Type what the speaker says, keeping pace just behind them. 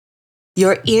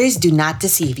Your ears do not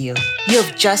deceive you. You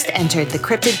have just entered the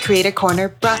Cryptid Creator Corner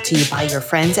brought to you by your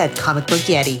friends at Comic Book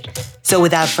Yeti. So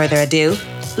without further ado,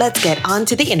 let's get on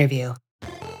to the interview.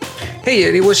 Hey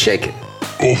Yeti, what's shaking?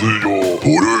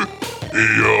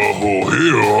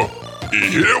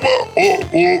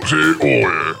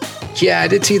 Yeah, I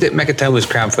did see that Mechaton was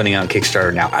crowdfunding on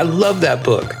Kickstarter now. I love that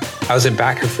book. I was a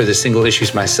backer for the single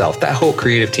issues myself. That whole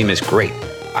creative team is great.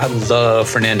 I love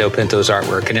Fernando Pinto's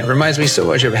artwork, and it reminds me so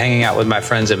much of hanging out with my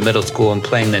friends at middle school and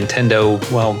playing Nintendo,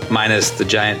 well, minus the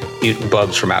giant mutant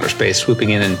bugs from outer space swooping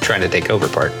in and trying to take over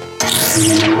part.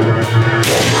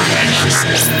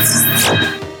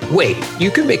 Wait,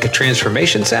 you can make a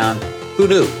transformation sound? Who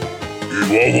knew?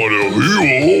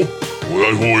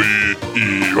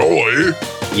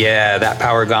 Yeah, that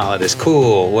power gauntlet is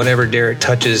cool. Whatever Derek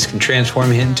touches can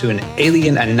transform him into an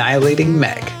alien annihilating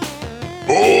mech.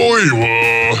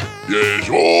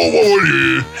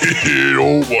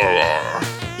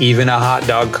 Even a hot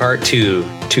dog cart too.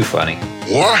 Too funny.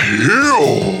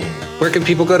 Where can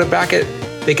people go to back it?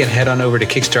 They can head on over to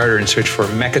Kickstarter and search for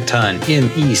Mechaton,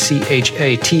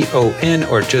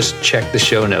 Mechaton, or just check the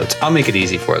show notes. I'll make it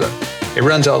easy for them. It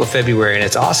runs all of February, and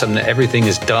it's awesome that everything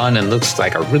is done and looks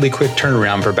like a really quick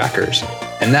turnaround for backers.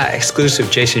 And that exclusive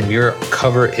Jason Muir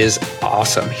cover is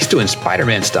awesome. He's doing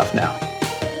Spider-Man stuff now.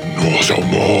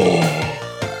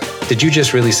 Did you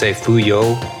just really say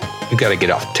Fuyo? You gotta get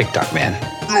off TikTok, man.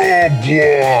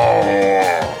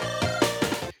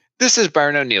 This is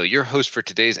Byron O'Neill, your host for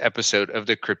today's episode of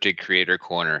the Cryptid Creator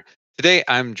Corner. Today,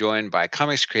 I'm joined by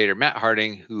comics creator Matt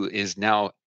Harding, who is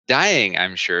now dying,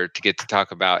 I'm sure, to get to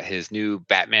talk about his new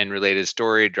Batman-related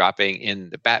story dropping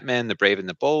in The Batman, The Brave and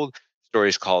the Bold. The story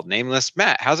is called Nameless.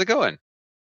 Matt, how's it going?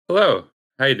 Hello.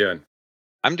 How you doing?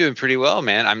 I'm doing pretty well,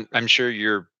 man. I'm sure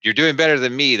you're doing better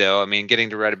than me, though. I mean,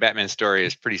 getting to write a Batman story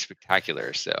is pretty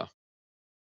spectacular. So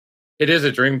it is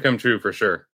a dream come true for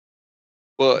sure.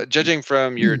 Well, judging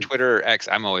from your Twitter X,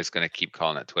 I'm always going to keep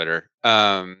calling it Twitter.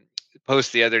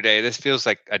 Post the other day, this feels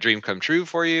like a dream come true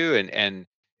for you, and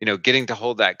you know, getting to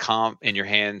hold that comp in your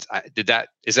hands. Is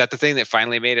that the thing that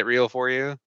finally made it real for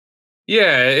you?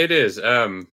 Yeah, it is. I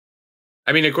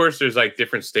mean, of course, there's like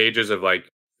different stages of like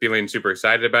feeling super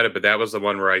excited about it, but that was the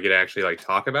one where I could actually like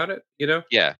talk about it, you know?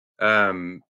 Yeah.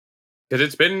 Because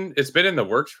it's been in the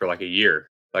works for like a year.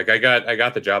 Like I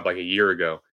got the job like a year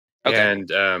ago. Okay.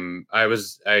 And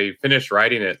I finished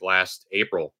writing it last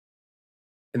April.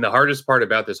 And the hardest part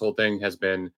about this whole thing has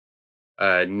been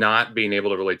not being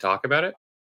able to really talk about it.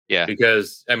 Yeah.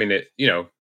 Because I mean,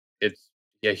 it's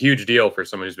a huge deal for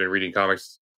someone who's been reading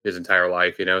comics his entire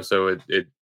life, you know. So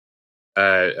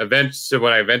so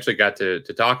when I eventually got to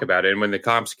talk about it, and when the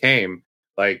comps came,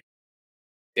 like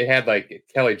it had like a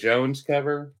Kelly Jones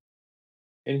cover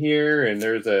in here, and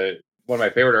there's one of my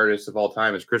favorite artists of all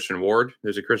time is Christian Ward.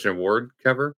 There's a Christian Ward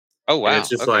cover. Oh wow! And it's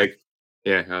just like,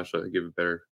 yeah, I'll show give it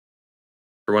better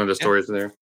for one of the stories in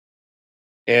there.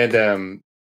 And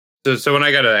so when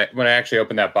I actually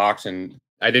opened that box, and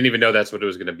I didn't even know that's what it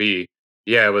was going to be.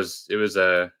 Yeah, it was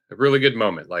a really good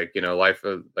moment, like, you know, like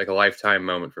a lifetime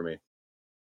moment for me.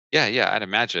 Yeah, I'd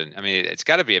imagine. I mean, it's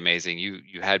got to be amazing. You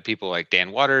had people like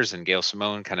Dan Waters and Gail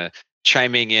Simone kind of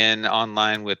chiming in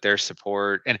online with their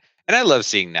support, and I love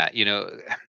seeing that. You know,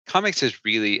 comics is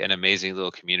really an amazing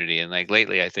little community, and like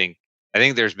lately, I think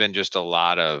there's been just a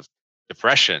lot of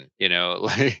depression, you know,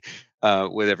 like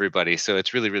with everybody. So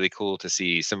it's really really cool to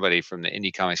see somebody from the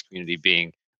indie comics community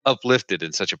being uplifted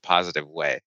in such a positive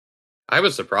way. I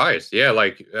was surprised. Yeah,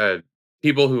 like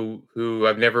people who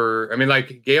I've never, I mean,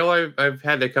 like Gail, I've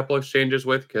had a couple exchanges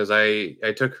with because I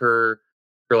took her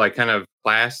for like kind of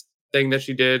class thing that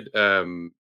she did,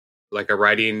 like a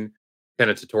writing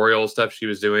kind of tutorial stuff she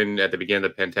was doing at the beginning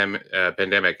of the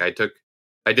pandemic. I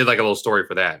did like a little story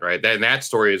for that, right? That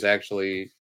story is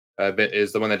actually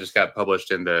is the one that just got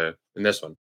published in this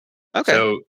one. Okay.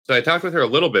 So I talked with her a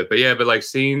little bit, but like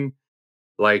seeing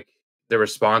like the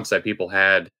response that people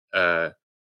had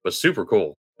was super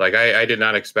cool. Like I did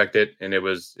not expect it, and it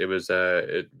was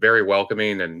very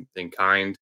welcoming and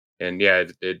kind, and yeah,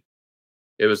 it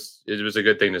was a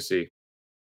good thing to see.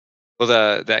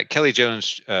 Well, that Kelly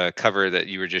Jones cover that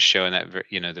you were just showing, that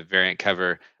the variant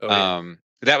cover,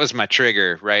 that was my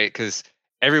trigger, right? Because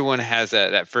everyone has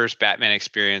that first Batman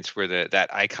experience where that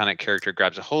iconic character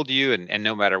grabs a hold of you, and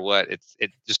no matter what, it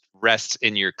just rests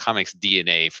in your comics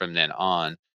DNA from then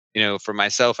on. You know, for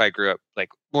myself, I grew up like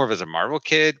more of as a Marvel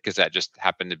kid because that just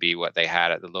happened to be what they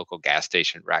had at the local gas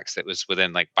station racks that was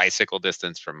within like bicycle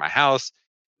distance from my house.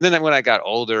 Then when I got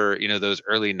older, you know, those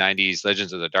early 90s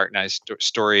Legends of the Dark Knight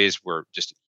stories were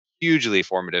just hugely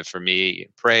formative for me.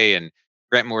 Prey and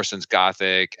Grant Morrison's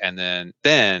Gothic, and then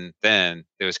there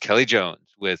was Kelly Jones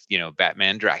with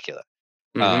Batman Dracula.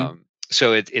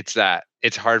 So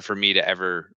it's hard for me to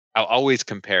ever. I'll always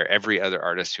compare every other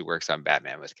artist who works on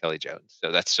Batman with Kelly Jones.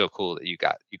 So that's so cool that you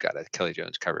got a Kelly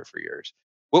Jones cover for yours.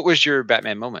 What was your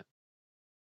Batman moment?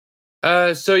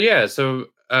 For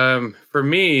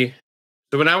me,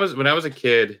 so when I was a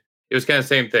kid, it was kind of the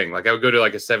same thing. Like I would go to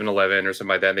like a 7-Eleven or something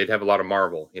like that, and they'd have a lot of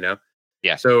Marvel,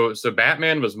 Yeah. So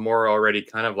Batman was more already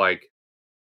kind of like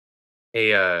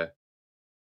a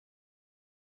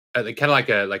kind of like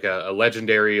a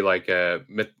legendary, like a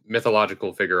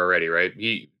mythological figure already, right?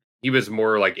 He was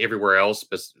more like everywhere else,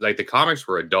 but like the comics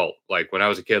were adult. Like when I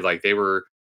was a kid, like they were,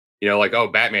 like, oh,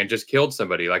 Batman just killed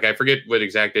somebody. Like I forget what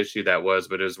exact issue that was,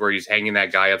 but it was where he's hanging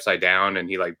that guy upside down and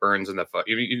he like burns in the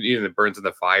burns in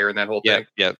the fire and that whole thing.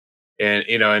 Yep. And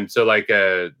and so like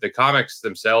the comics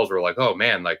themselves were like, oh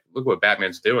man, like look what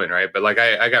Batman's doing, right? But like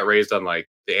I got raised on like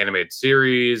the animated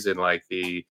series and like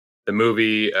the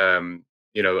movie. Batman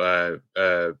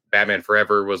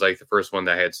Forever was like the first one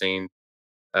that I had seen.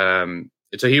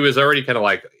 So he was already kind of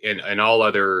like in all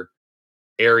other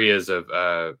areas of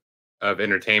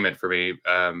entertainment for me,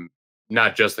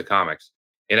 not just the comics.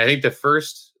 And I think the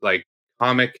first like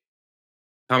comics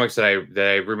that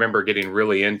I remember getting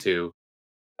really into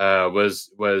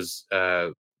was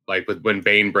like when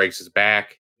Bane breaks his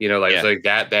back, it's like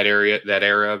that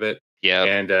era of it. Yeah.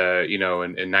 And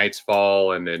and Knight's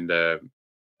Fall and the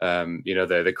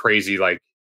crazy like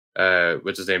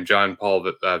what's his name, John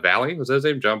Paul Valley, was that his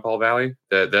name, John Paul Valley,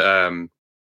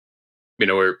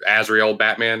 where Azrael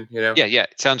Batman, yeah,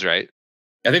 it sounds right.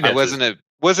 I think I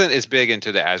wasn't as big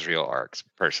into the Azrael arcs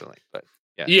personally, but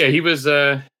he was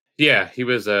I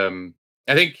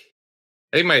think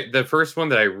the first one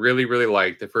that I really really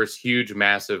liked, the first huge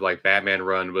massive like Batman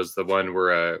run, was the one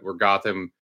where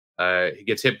Gotham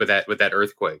gets hit with that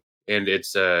earthquake, and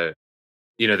it's they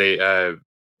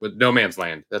with No Man's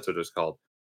Land, that's what it was called.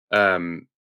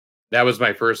 That was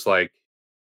my first like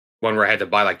one where I had to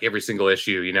buy like every single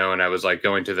issue, and I was like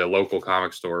going to the local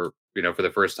comic store, for the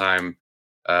first time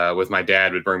with my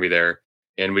dad, would bring me there,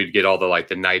 and we'd get all the like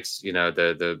the Knights,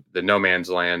 the No Man's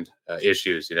Land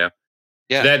issues, Yeah.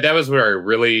 So that was where I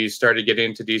really started getting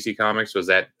into DC Comics, was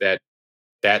that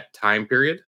time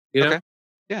period, Okay.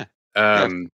 Yeah.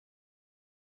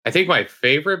 I think my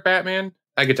favorite Batman,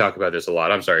 I could talk about this a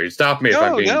lot. I'm sorry. Stop me if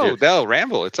I'm being No,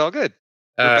 ramble. It's all good.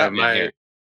 My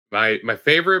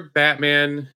favorite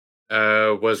Batman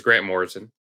was Grant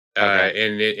Morrison. Okay.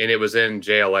 And it was in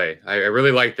JLA. I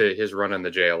really liked his run on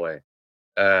the JLA.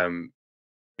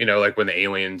 Like when the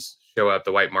aliens show up,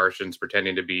 the White Martians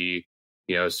pretending to be,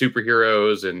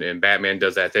 superheroes, and Batman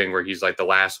does that thing where he's like the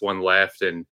last one left,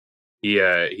 and he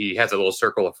has a little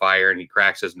circle of fire and he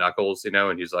cracks his knuckles,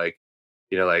 and he's like,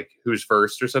 like who's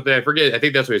first or something. I forget. I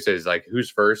think that's what he says, like who's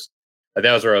first.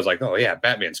 That was where I was like, oh yeah,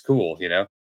 Batman's cool,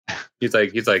 He's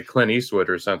like Clint Eastwood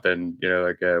or something,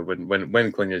 like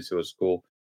when Clint Eastwood was cool.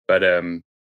 But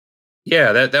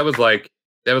that was like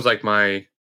my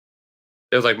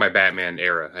Batman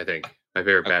era, I think. My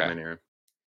favorite Batman era.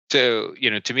 So,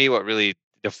 to me, what really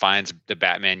defines the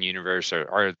Batman universe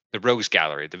are the rogues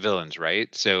gallery, the villains,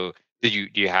 right? So do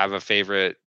you have a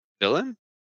favorite villain?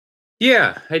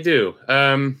 Yeah, I do.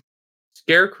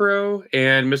 Scarecrow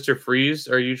and Mr. Freeze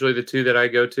are usually the two that I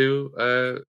go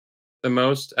to the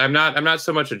most. I'm not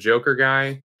so much a Joker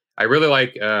guy. I really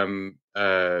like a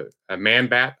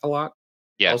Man-Bat a lot.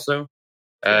 Yeah. Also,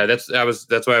 that's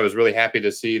why I was really happy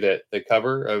to see that the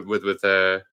cover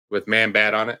with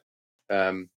Man-Bat on it.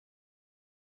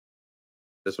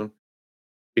 This one,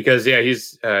 because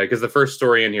he's because the first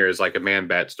story in here is like a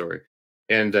Man-Bat story,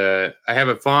 and I have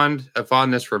a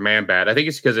fondness for Man-Bat. I think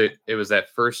it's because it was that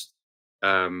first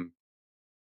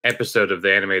episode of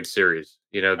the animated series,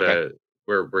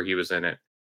 where he was in it.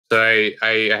 So I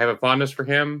have a fondness for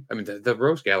him. I mean, the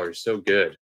Rogues Gallery is so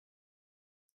good.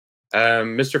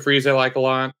 Mr. Freeze I like a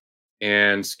lot,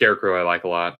 and Scarecrow I like a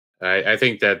lot. I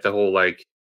think that the whole like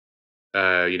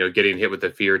getting hit with the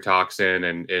fear toxin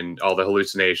and all the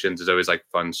hallucinations is always like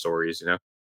fun stories,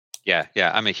 Yeah,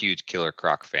 I'm a huge Killer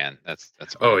Croc fan. That's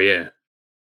oh yeah.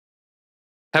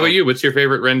 How about you? What's your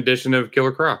favorite rendition of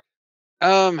Killer Croc?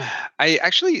 I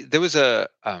actually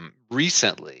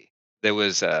recently there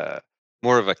was a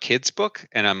more of a kid's book,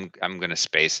 and I'm gonna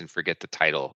space and forget the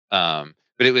title.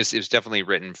 But it was definitely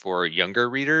written for younger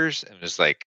readers. It was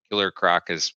like Killer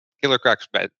Croc's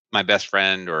my best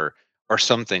friend, or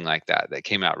something like that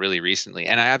came out really recently,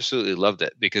 and I absolutely loved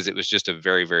it because it was just a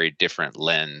very very different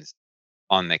lens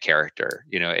on the character.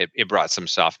 It brought some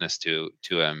softness to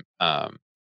him,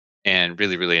 and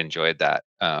really really enjoyed that.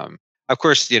 of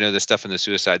course, the stuff in the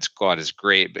Suicide Squad is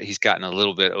great, but he's gotten a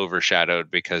little bit overshadowed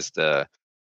because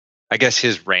I guess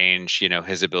his range,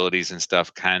 his abilities and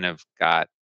stuff kind of got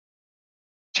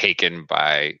taken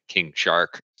by King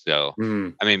Shark. So,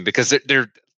 Mm. I mean, because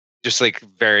they're just like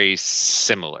very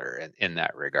similar in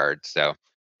that regard. So,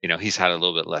 he's had a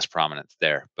little bit less prominence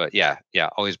there. But yeah,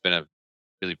 always been a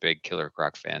really big Killer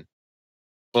Croc fan.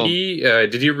 Well,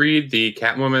 Did you read the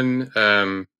Catwoman,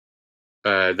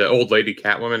 the old lady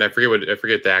Catwoman? I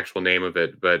forget the actual name of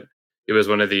it, but it was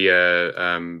one of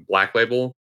the Black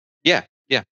Label. yeah.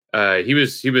 He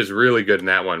was really good in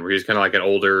that one, where he's kind of like an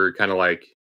older, kind of like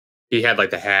he had like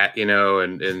the hat,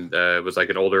 and was like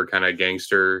an older kind of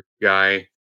gangster guy.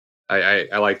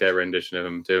 I like that rendition of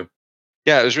him too.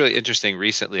 Yeah, it was really interesting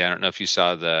recently. I don't know if you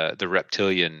saw the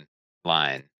Reptilian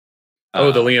line.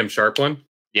 Oh, the Liam Sharp one.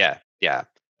 Yeah.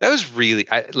 That was really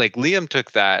like Liam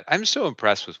took that. I'm so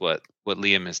impressed with what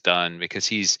Liam has done because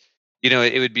he's,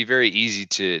 it would be very easy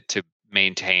to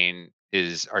maintain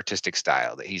his artistic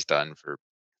style that he's done for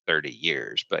 30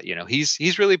 years, but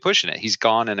he's really pushing it. He's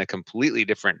gone in a completely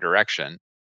different direction,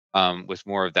 with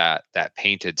more of that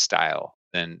painted style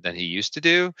than he used to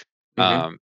do.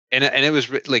 Mm-hmm. And it was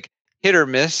like hit or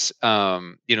miss,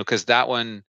 because that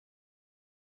one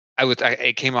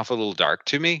it came off a little dark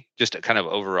to me, just kind of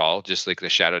overall, just like the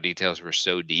shadow details were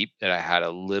so deep that I had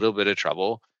a little bit of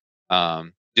trouble,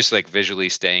 just like visually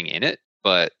staying in it.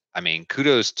 But I mean,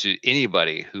 kudos to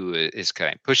anybody who is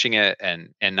kind of pushing it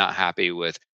and not happy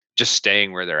with just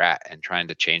staying where they're at and trying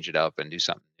to change it up and do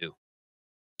something new.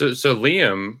 So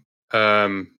Liam,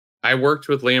 I worked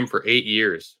with Liam for 8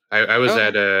 years. I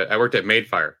worked at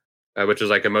Madefire, which is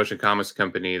like a motion comics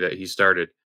company that he started.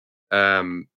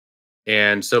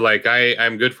 And so like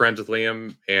I'm good friends with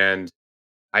Liam, and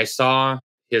I saw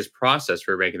his process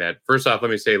for making that. First off,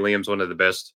 let me say Liam's one of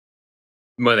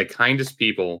the kindest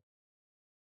people,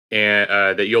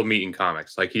 and that you'll meet in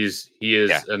comics. Like he is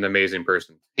an amazing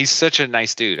person. He's such a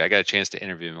nice dude. I got a chance to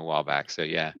interview him a while back. So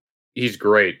yeah, he's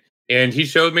great. And he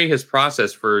showed me his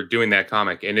process for doing that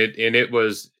comic, and it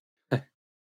was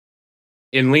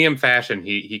in Liam fashion.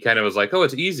 He kind of was like, "Oh,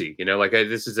 it's easy,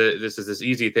 this is this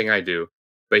easy thing I do."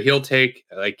 But he'll take,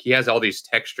 like, he has all these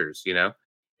textures, and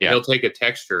he'll take a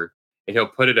texture and he'll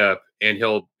put it up, and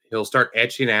he'll start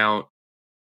etching out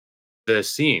the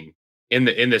scene in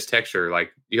this texture.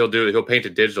 Like he'll paint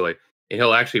it digitally, and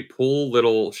he'll actually pull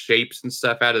little shapes and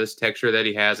stuff out of this texture that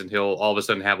he has, and he'll all of a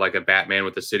sudden have like a Batman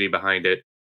with the city behind it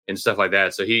and stuff like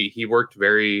that. So he worked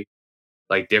very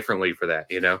like differently for that.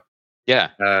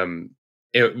 Yeah.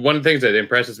 One of the things that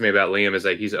impresses me about Liam is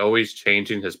that he's always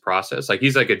changing his process. Like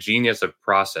he's like a genius of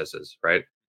processes, right?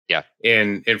 Yeah.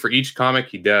 And for each comic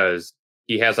he does,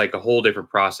 he has like a whole different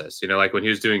process. Like when he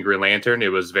was doing Green Lantern,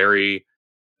 it was very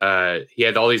he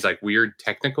had all these like weird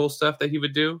technical stuff that he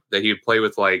would do, that he would play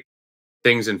with like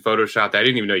things in Photoshop that I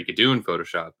didn't even know you could do in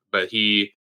Photoshop. But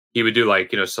he would do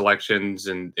like, selections,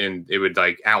 and it would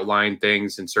like outline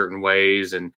things in certain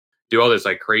ways and do all this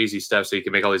like crazy stuff, so you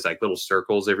can make all these like little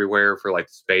circles everywhere for like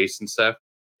space and stuff.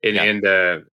 And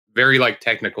very like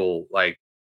technical, like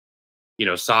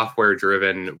software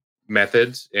driven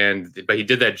methods. But he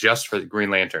did that just for the Green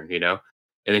Lantern, and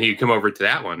then he'd come over to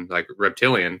that one, like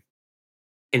Reptilian,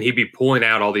 and he'd be pulling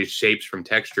out all these shapes from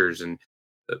textures and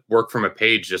work from a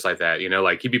page just like that.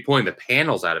 Like he'd be pulling the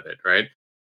panels out of it, right?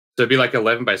 So it'd be like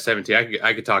 11 by 17.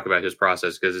 I could talk about his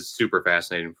process because it's super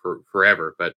fascinating for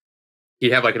forever. But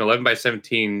he'd have like an 11 by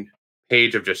 17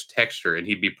 page of just texture, and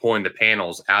he'd be pulling the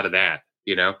panels out of that.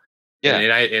 Yeah.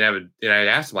 And I'd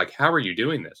ask him, like, how are you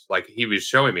doing this? Like he was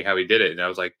showing me how he did it, and I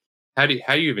was like, how do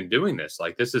you even doing this?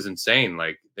 Like this is insane.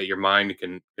 Like that your mind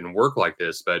can work like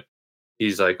this. But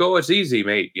he's like, oh, it's easy,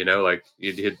 mate. Like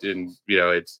it's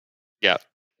yeah,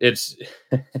 it's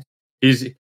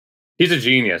he's a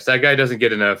genius. That guy doesn't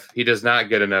get enough. He does not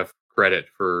get enough credit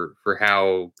for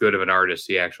how good of an artist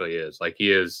he actually is. Like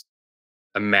he is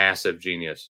a massive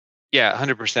genius. Yeah,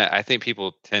 100%. I think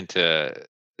people tend to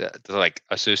like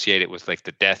associate it with like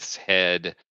the Death's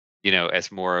Head,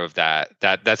 as more of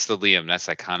that's the Liam, that's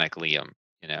iconic Liam,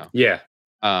 Yeah.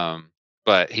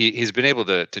 But he's been able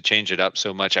to change it up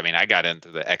so much. I mean, I got into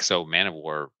the XO Man of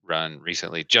War run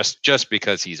recently just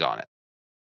because he's on it.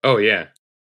 Oh yeah.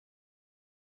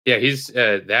 Yeah, he's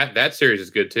that series is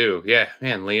good too. Yeah,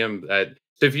 man, Liam.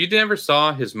 So if you never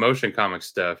saw his motion comic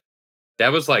stuff,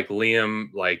 that was like Liam,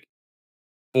 like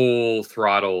full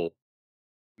throttle,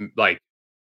 like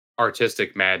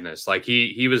artistic madness. Like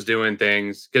he was doing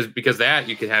things because that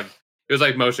you could have. It was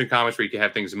like motion comics where you could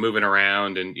have things moving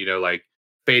around and like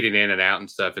fading in and out and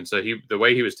stuff. And so the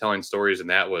way he was telling stories,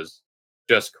 and that was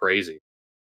just crazy.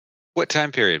 What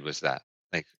time period was that?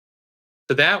 Like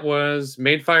So that was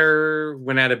Madefire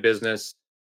went out of business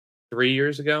 3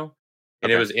 years ago, and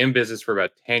it Okay. was in business for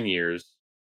about 10 years.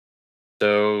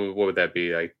 So what would that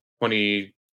be like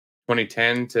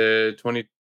 2010 to 2020?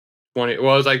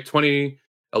 Well, it was like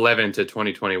 2011 to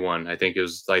 2021. I think it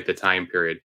was like the time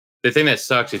period. The thing that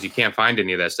sucks is you can't find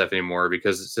any of that stuff anymore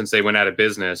because since they went out of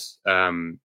business,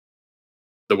 the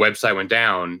website went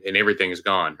down and everything is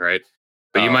gone, right?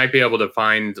 But you Oh, might be able to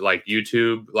find like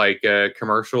YouTube, like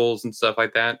commercials and stuff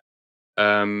like that,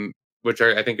 um, which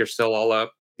I think are still all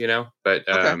up, you know. But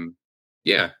okay.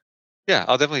 yeah, Yeah,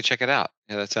 I'll definitely check it out.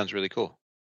 Yeah, that sounds really cool.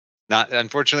 Not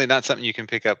unfortunately not something you can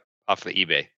pick up off of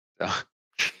eBay. So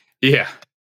yeah.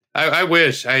 I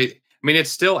wish. I mean,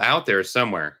 it's still out there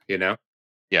somewhere, you know.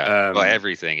 yeah. Well, Um,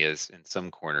 everything is in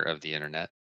some corner of the internet.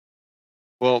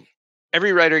 Well,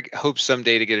 every writer hopes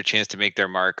someday to get a chance to make their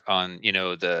mark on,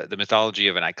 the mythology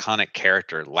of an iconic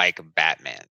character like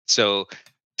Batman. So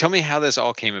tell me how this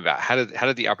all came about. How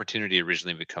did the opportunity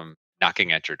originally become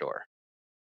knocking at your door?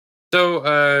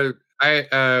 so I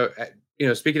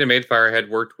speaking of Madefire, I had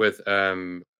worked with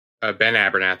Ben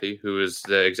Abernathy, who is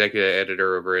the executive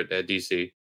editor over at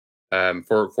DC,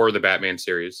 for the Batman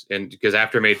series, and because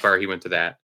after Madefire, he went to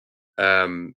that,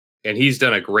 um, and he's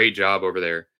done a great job over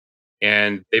there.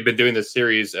 And they've been doing this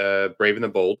series, Brave and the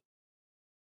Bold,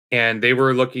 and they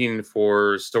were looking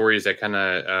for stories that kind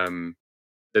of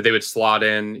that they would slot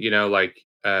in, like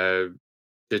to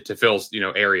fill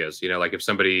areas, like if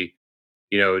somebody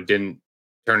didn't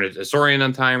turn a story in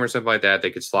on time or something like that,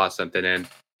 they could slot something in.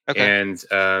 Okay.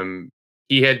 And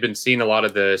he had been seeing a lot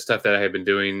of the stuff that I had been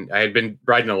doing. I had been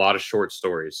writing a lot of short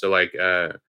stories, so like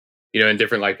in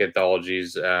different like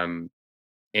anthologies.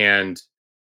 And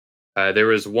there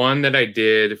was one that I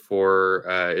did for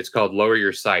it's called Lower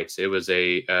Your Sights. It was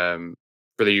a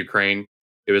for the Ukraine.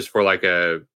 It was for like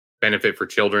a benefit for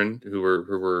children who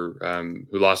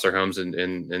lost their homes in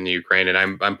the Ukraine. And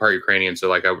I'm part Ukrainian, so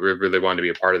like I really wanted to be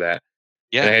a part of that.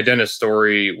 And I Yeah. had done a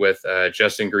story with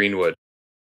Justin Greenwood.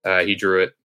 He drew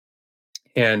it,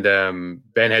 and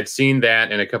Ben had seen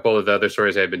that and a couple of the other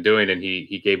stories I had been doing, and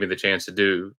he gave me the chance to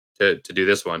do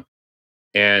this one.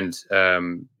 And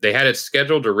they had it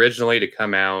scheduled originally to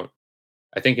come out,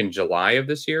 I think, in July of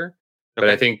this year. But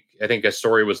I Okay. think a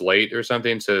story was late or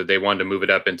something, so they wanted to move it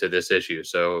up into this issue.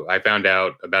 So I found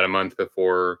out about a month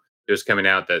before it was coming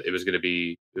out that it was gonna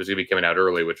be coming out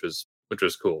early, which was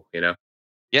cool, you know.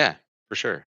 Yeah, for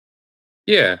sure.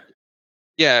 Yeah.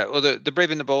 Yeah, well, the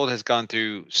Brave and the Bold has gone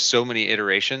through so many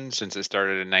iterations since it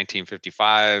started in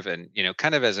 1955, and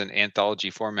kind of as an anthology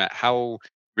format. How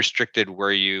restricted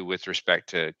were you with respect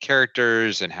to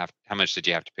characters, and how much did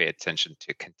you have to pay attention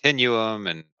to continuum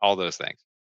and all those things?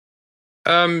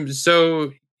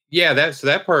 So yeah,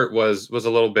 that part was a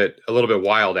little bit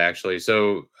wild actually.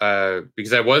 So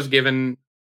because I was given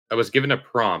a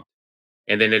prompt,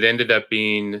 and then it ended up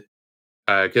being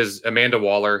because Amanda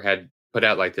Waller had put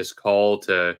out like this call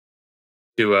to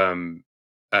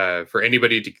for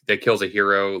anybody that kills a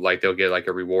hero, like they'll get like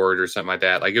a reward or something like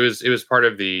that. Like it was part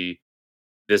of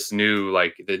this new,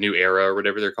 like the new era or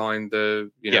whatever they're calling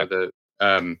the Yeah. the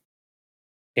um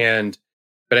and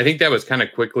but I think that was kind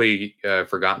of quickly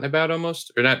forgotten about,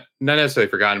 almost, or not necessarily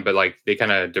forgotten, but like they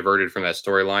kind of diverted from that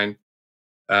storyline.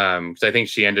 Because I think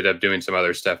she ended up doing some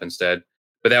other stuff instead.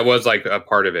 But that was like a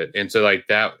part of it, and so like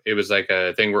that, it was like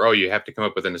a thing where, oh, you have to come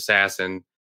up with an assassin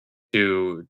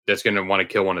to that's going to want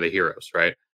to kill one of the heroes,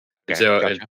 right? And Okay. so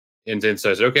Gotcha. and then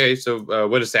so I said, okay, so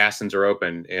what assassins are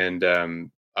open? And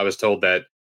I was told that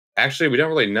actually we don't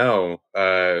really know,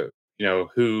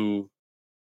 who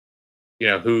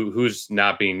who's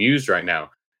not being used right now.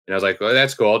 And I was like, well,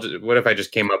 that's cool. What if I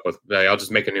just came up with, like, I'll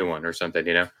just make a new one or something,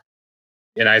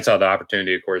 And I saw the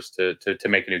opportunity, of course, to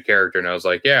make a new character, and I was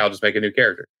like, yeah, I'll just make a new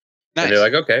character. And they're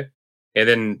Nice. like, okay.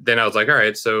 And then I was like, all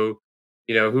right, so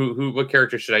what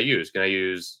character should I use? Can I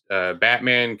use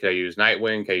Batman? Can I use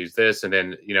Nightwing? Can I use this? And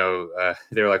then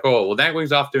they're like, oh, well,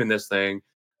 Nightwing's off doing this thing.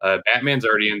 Batman's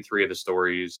already in 3 of the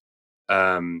stories.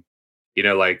 Um,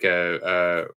 like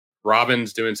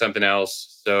Robin's doing something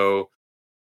else. So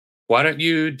why don't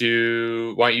you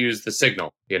use the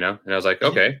Signal? And I was like, Mhm.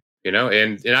 okay.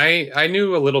 And I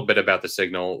knew a little bit about the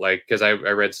Signal, like, because I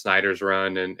read Snyder's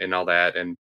run and all that,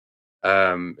 and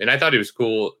I thought he was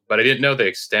cool, but I didn't know the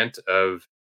extent of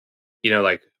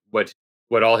like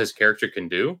what all his character can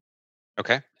do.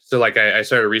 Okay. So like I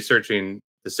started researching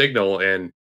the Signal,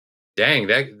 and dang,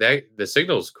 that the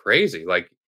Signal's crazy. Like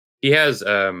he has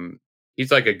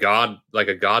he's like a god, like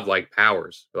a godlike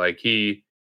powers. Like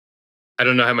I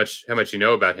don't know how much you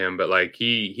know about him, but like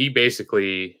he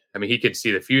basically, I mean, he could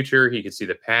see the future, he could see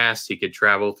the past, he could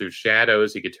travel through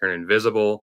shadows, he could turn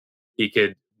invisible, He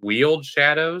could wield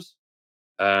shadows.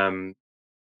 Um,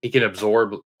 he can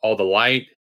absorb all the light.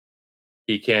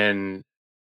 He can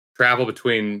travel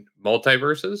between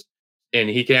multiverses, and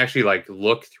he can actually like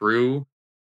look through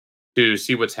to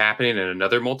see what's happening in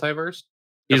another multiverse.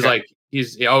 He's Okay. like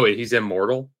he's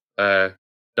immortal.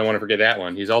 Don't want to forget that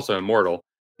one. He's also immortal.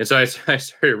 And so I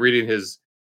started reading his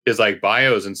like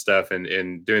bios and stuff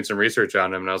and doing some research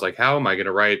on him. And I was like, how am I going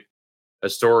to write a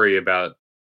story about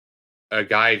a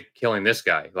guy killing this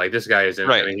guy? Like this guy is, I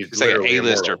Right. mean, he's It's like an literally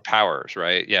A-lister immortal. powers,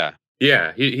 right? Yeah.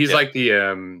 Yeah, he's Yeah. like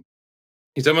the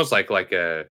he's almost like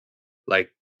a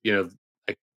like you know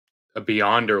like a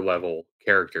beyonder level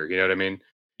character. You know what I mean?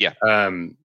 Yeah.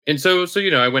 And so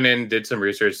I went in, did some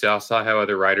research, saw how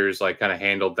other writers like kind of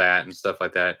handled that and stuff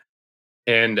like that.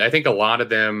 And I think a lot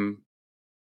of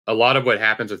what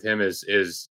happens with him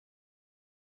is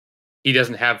he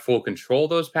doesn't have full control of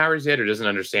those powers yet, or doesn't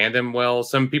understand them well.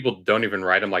 Some people don't even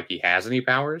write him like he has any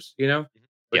powers, which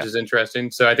Yeah. is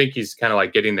interesting. So I think he's kind of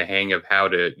like getting the hang of how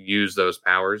to use those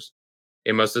powers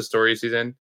in most of the stories he's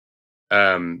in.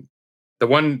 Um, the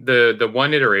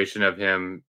one iteration of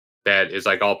him that is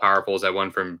like all powerful is that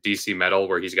one from DC Metal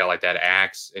where he's got like that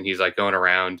axe and he's like going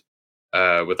around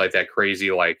with like that crazy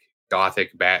like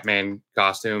gothic Batman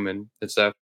costume and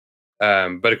stuff.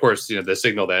 But of course, the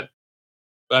signal that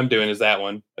I'm doing is that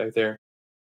one back there.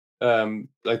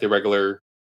 Like the regular,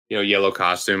 yellow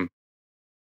costume.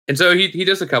 And so he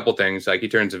does a couple things, like he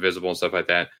turns invisible and stuff like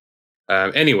that.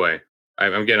 Anyway,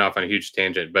 I'm getting off on a huge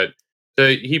tangent, but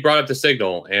he brought up the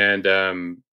signal, and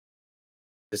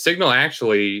the signal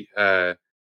actually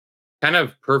kind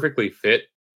of perfectly fit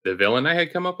the villain I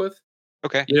had come up with.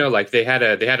 Okay. Like they had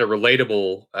a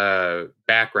relatable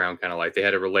background, kind of like they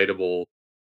had a relatable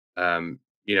um,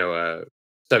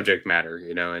 subject matter,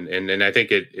 and I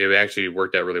think it actually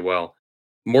worked out really well,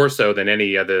 more so than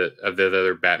any of the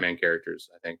other Batman characters,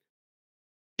 I think.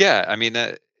 Yeah, I mean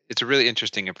that it's a really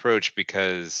interesting approach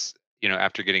because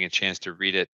after getting a chance to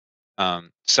read it,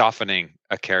 softening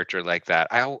a character like that,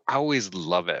 I always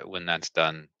love it when that's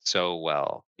done so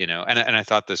well. And I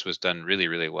thought this was done really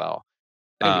really well.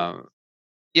 Thank you.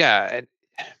 Yeah, and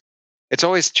it's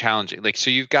always challenging. Like so,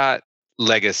 you've got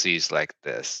legacies like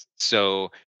this. So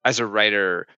as a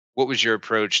writer, what was your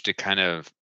approach to kind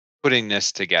of putting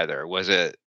this together? Was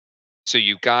it so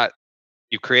you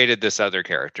created this other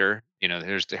character.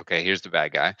 Here's the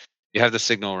bad guy. You have the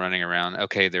signal running around.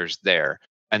 Okay, there's there.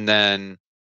 And then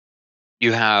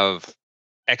you have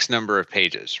X number of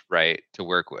pages, right, to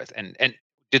work with. And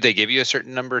did they give you a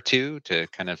certain number too to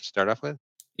kind of start off with?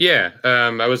 Yeah,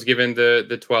 I was given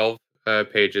the 12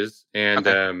 pages, and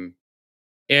Okay.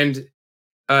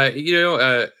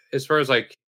 as far as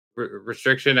like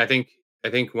restriction, I think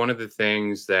one of the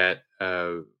things that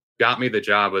got me the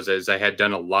job was as I had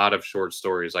done a lot of short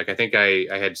stories. Like I think I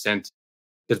had sent,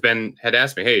 because Ben had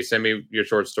asked me, "Hey, send me your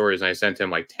short stories," and I sent him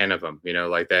like 10 of them.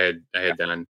 Like I had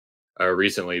done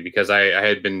recently, because I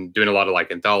had been doing a lot of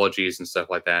like anthologies and stuff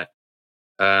like that.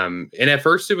 And at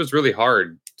first, it was really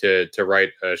hard to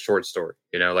write a short story.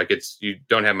 Like you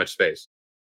don't have much space.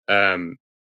 Um,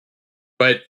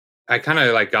 but I kind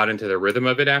of like got into the rhythm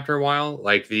of it after a while.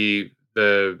 Like the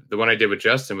one I did with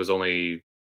Justin was only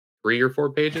 3 or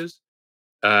 4 pages.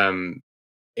 Um,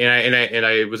 and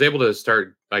I was able to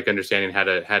start like understanding how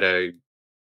to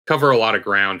cover a lot of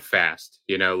ground fast.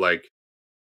 Like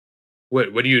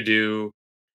what do you do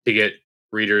to get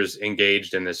readers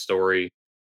engaged in this story?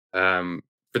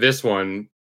 For this one,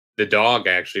 the dog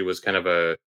actually was kind of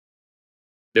a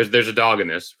there's a dog in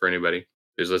this for anybody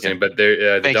who's Yeah. listening, but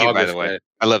the Thank you, dog by was the way.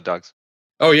 I love dogs.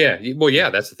 oh yeah, well yeah,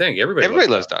 that's the thing. Everybody loves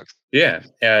Everybody loves dogs.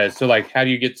 dogs. Yeah. So like, how do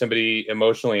you get somebody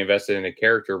emotionally invested in a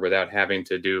character without having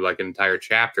to do like an entire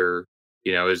chapter?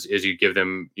 Is you give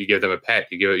them a pet,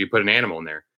 you put an animal in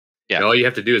there. Yeah. And all you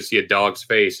have to do is see a dog's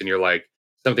face, and you're like,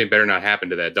 something better not happen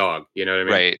to that dog. You know what I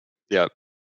mean? Right. Yep.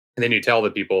 And then you tell the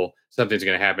people something's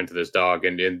going to happen to this dog,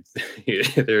 and they're in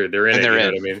And it. they're You know in.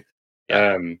 what I mean?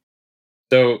 Yeah.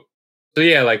 So so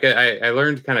yeah, like I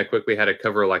learned kind of quickly how to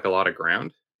cover like a lot of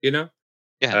ground. You know.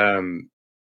 Yeah. Um,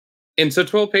 and so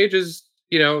 12 pages,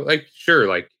 like sure,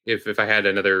 like if I had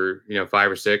another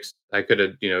 5 or 6, I could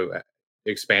have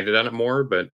expanded on it more.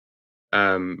 But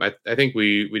I think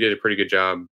we did a pretty good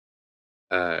job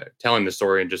telling the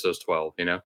story in just those 12.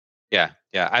 Yeah,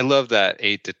 yeah. I love that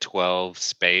 8 to 12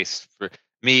 space for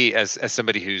me as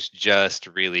somebody who's just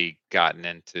really gotten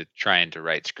into trying to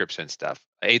write scripts and stuff.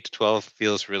 8 to 12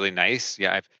 feels really nice.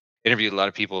 Yeah, I've interviewed a lot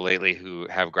of people lately who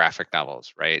have graphic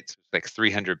novels, right? So it's like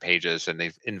 300 pages and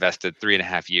they've invested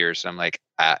 3.5 years. I'm like,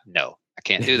 no, I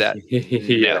can't do that.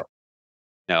 Yeah. No,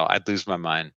 no, I'd lose my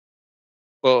mind.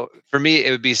 Well, for me,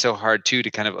 it would be so hard too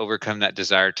to kind of overcome that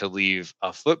desire to leave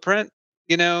a footprint,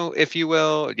 if you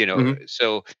will, Mhm.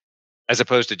 so as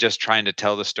opposed to just trying to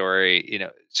tell the story,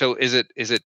 so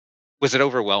was it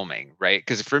overwhelming, right?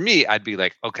 Because for me, I'd be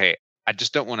like, okay, I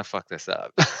just don't want to fuck this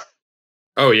up.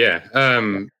 Oh yeah.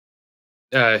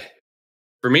 Uh,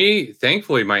 for me,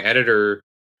 thankfully, my editor,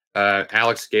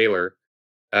 Alex Gaylor,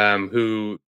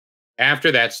 who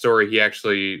after that story, he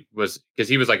actually was because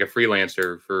he was like a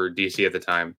freelancer for DC at the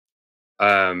time,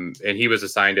 and he was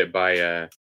assigned it by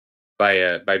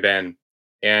Ben,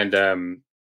 and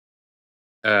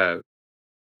uh,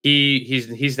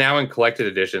 he's now in collected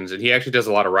editions, and he actually does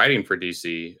a lot of writing for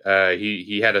DC.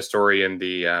 He had a story in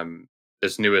the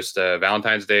this newest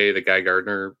Valentine's Day, the Guy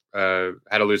Gardner, How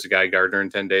to Lose a Guy Gardner in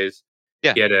 10 Days.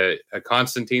 Yeah. He had a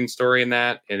Constantine story in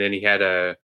that, and then he had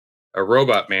a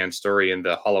Robot Man story in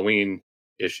the Halloween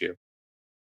issue.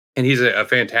 And he's a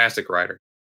fantastic writer,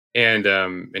 and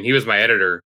he was my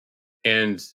editor,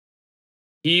 and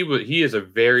he was a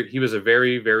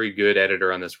very very good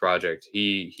editor on this project.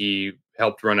 He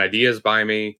helped run ideas by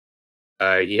me.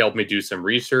 He helped me do some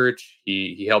research.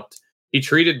 He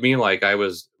treated me like I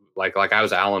was like I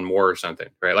was Alan Moore or something,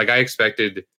 right? Like I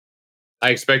expected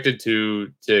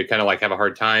to kind of like have a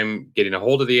hard time getting a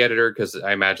hold of the editor because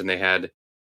I imagine they had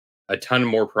a ton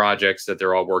more projects that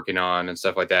they're all working on and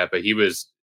stuff like that. But he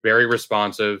was very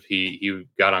responsive. He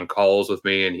got on calls with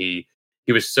me, and he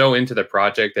was so into the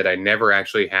project that I never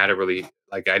actually had a really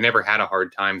like I never had a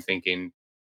hard time thinking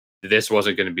this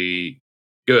wasn't going to be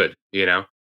good,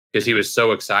 because he Mhm. was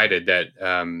so excited that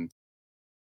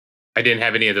I didn't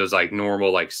have any of those like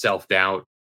normal like self doubt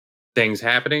things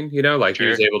happening. Like he Sure.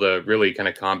 was able to really kind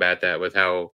of combat that with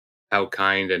how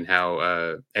kind and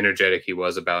how energetic he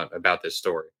was about this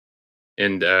story,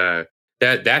 and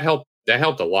that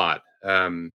helped a lot. I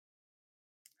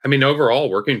mean, overall,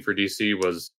 working for DC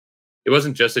it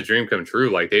wasn't just a dream come true.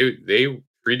 Like they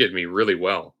treated me really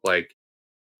well. Like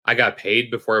I got paid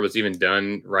before I was even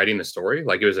done writing the story.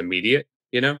 Like it was immediate,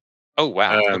 Oh,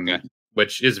 wow. Okay. um,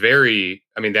 which is very.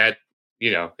 I mean that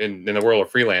in the world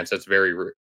of freelance, that's very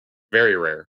rare. Very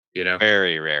rare.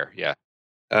 Yeah.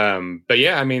 But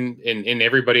yeah, I mean, in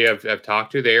everybody I've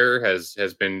talked to there has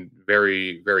been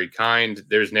very very kind.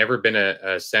 There's never been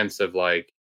a sense of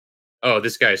like, oh,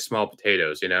 this guy's small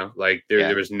potatoes, like there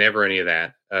Yeah. was never any of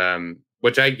that.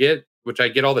 Which I get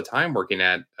all the time working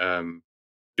at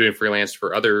doing freelance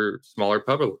for other smaller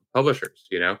publishers,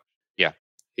 Yeah.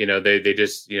 they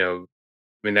just, I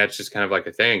mean, that's just kind of like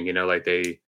a thing, like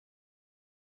they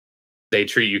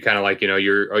treat you kind of like,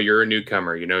 you're a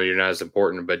newcomer, you're not as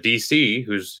important. But DC,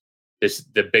 who's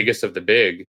the biggest of the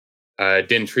big,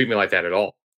 didn't treat me like that at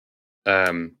all.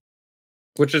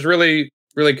 Which is really,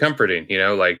 really comforting,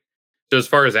 like, so as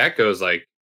far as that goes, like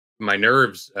my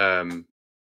nerves,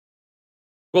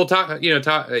 we'll talk,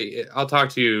 I'll talk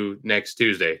to you next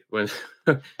Tuesday when,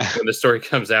 when the story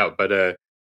comes out. But,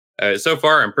 so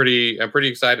far I'm pretty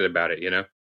excited about it, Yeah.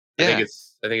 I think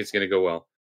it's going to go well.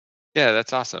 Yeah.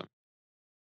 That's awesome.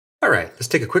 All right, let's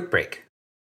take a quick break.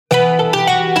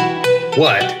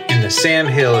 What in the Sam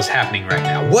Hill is happening right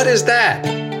now? What is that?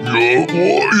 Yeah,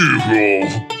 War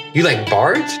Eagle. You like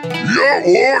bards? Yeah,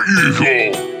 War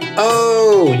Eagle.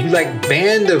 Oh, you like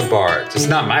Band of Bards. It's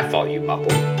not my fault you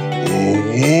mumbled.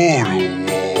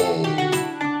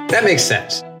 That makes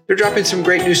sense. They're dropping some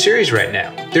great new series right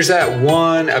now. There's that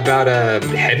one about a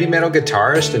heavy metal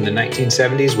guitarist in the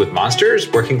 1970s with monsters,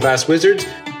 working class wizards.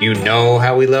 You know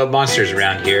how we love monsters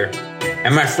around here.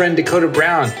 And my friend Dakota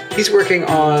Brown, he's working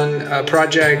on a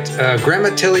project,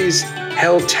 Grandma Tilly's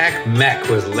Hell Tech Mech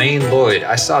with Lane Lloyd.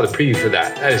 I saw the preview for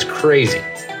that. That is crazy.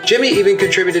 Jimmy even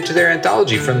contributed to their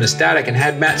anthology From the Static and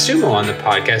had Matt Sumo on the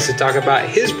podcast to talk about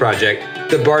his project,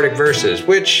 The Bardic Verses,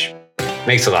 which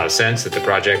makes a lot of sense that the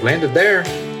project landed there.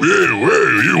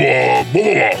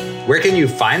 Where can you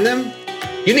find them?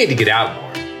 You need to get out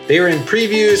more. They are in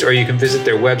previews, or you can visit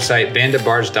their website,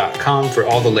 bandabards.com, for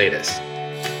all the latest.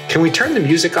 Can we turn the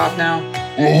music off now?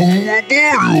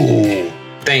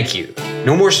 Thank you.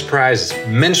 No more surprises,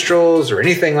 minstrels, or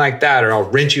anything like that, or I'll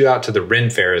rent you out to the Ren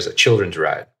Fair as a children's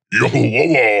ride.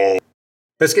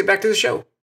 Let's get back to the show.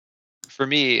 For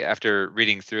me, after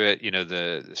reading through it,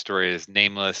 the story is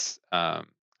nameless. I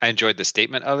enjoyed the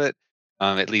statement of it.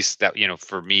 At least that,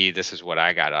 for me, this is what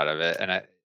I got out of it. And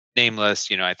nameless,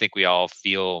 I think we all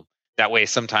feel that way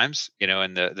sometimes,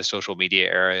 in the social media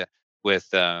area with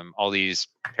all these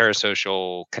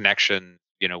parasocial connection,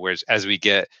 whereas as we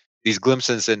get these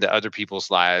glimpses into other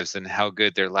people's lives and how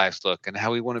good their lives look and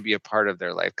how we want to be a part of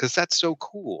their life, because that's so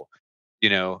cool.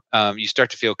 You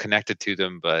start to feel connected to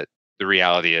them, but the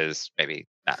reality is maybe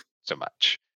not so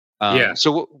much. Yeah.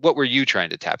 So what were you trying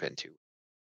to tap into?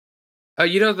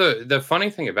 The funny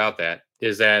thing about that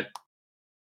is that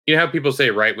you know how people say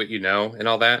write what you know and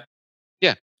all that.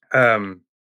 Yeah. Um,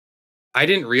 I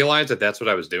didn't realize that that's what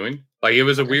I was doing. Like it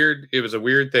was a Okay.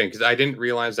 weird thing because I didn't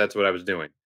realize that's what I was doing.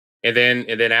 And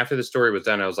then after the story was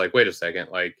done, I was like, wait a second,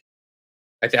 like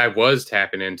I was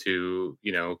tapping into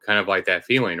kind of like that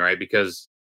feeling, right? Because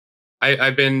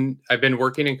I've been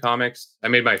working in comics. I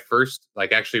made my first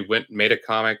actually made a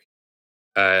comic.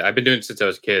 I've been doing it since I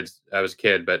was a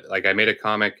kid, but like I made a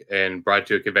comic and brought it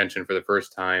to a convention for the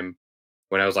first time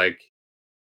when I was like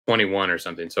 21 or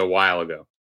something, so a while ago.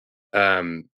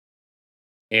 Um,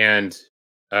 and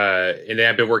and then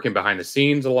I've been working behind the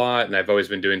scenes a lot, and I've always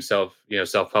been doing self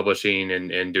publishing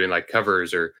and doing like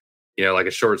covers or like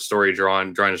a short story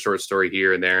drawing a short story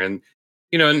here and there, and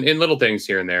and little things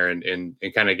here and there, and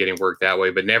kind of getting work that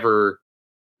way, but never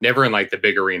in like the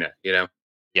big arena,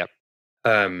 Yep.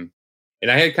 Um, and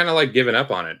I had kind of like given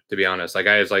up on it, to be honest. Like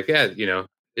I was like, yeah,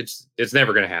 it's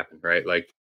never going to happen, right?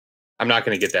 Like I'm not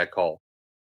going to get that call.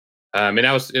 And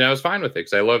I was fine with it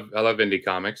because I love indie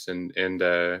comics and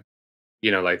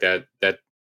like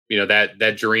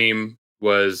that dream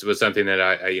was something that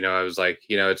I was like,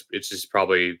 it's just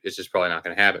probably not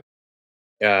going to happen.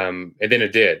 And then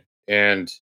it did,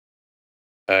 and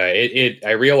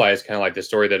I realized kind of like the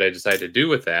story that I decided to do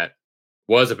with that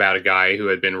was about a guy who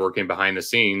had been working behind the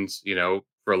scenes,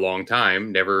 for a long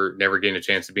time, never getting a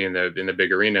chance to be in the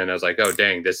big arena. And I was like, oh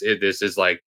dang, this is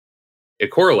like it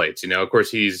correlates. Of course,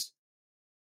 he's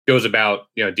goes about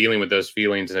dealing with those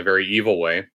feelings in a very evil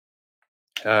way,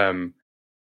 um,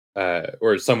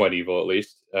 or somewhat evil at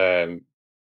least.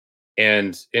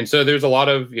 And so there's a lot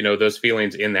of those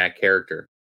feelings in that character,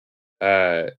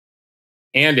 uh,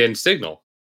 and in Signal,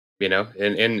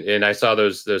 and I saw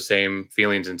those same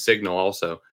feelings in Signal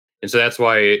also. And so that's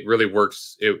why it really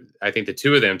works. I think the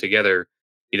two of them together,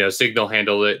 Signal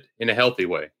handled it in a healthy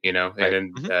way, and Right.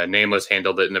 then Mhm. Nameless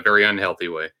handled it in a very unhealthy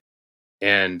way,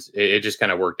 and it just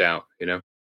kind of worked out.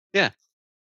 Yeah.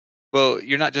 Well,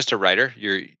 you're not just a writer.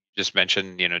 You just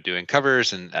mentioned, doing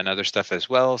covers and other stuff as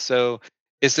well. So,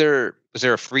 was there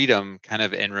a freedom kind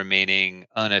of in remaining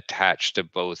unattached to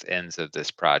both ends of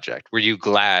this project? Were you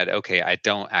glad, okay, I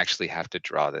don't actually have to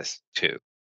draw this too?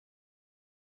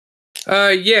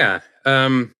 Yeah.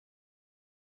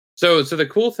 So the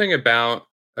cool thing about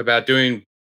doing,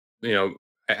 you know,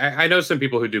 I know some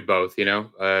people who do both, kind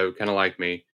of like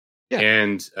me, Yeah.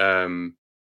 and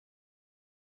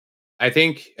I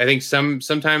think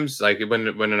sometimes like when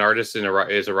an artist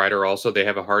is a writer also they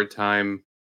have a hard time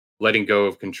letting go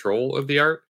of control of the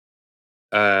art.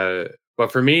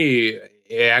 But for me,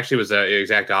 it actually was the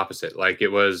exact opposite. Like it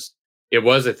was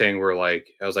a thing where like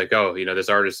I was like, oh, this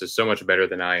artist is so much better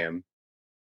than I am.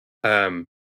 Um,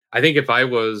 I think if I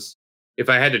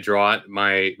had to draw it,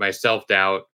 my self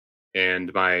doubt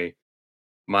and my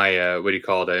what do you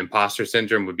call it, imposter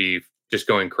syndrome would be just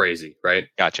going crazy, right?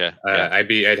 Gotcha. Yeah.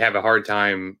 I'd have a hard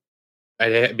time.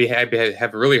 Have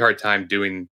a really hard time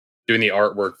doing the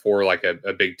artwork for like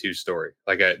a big two story.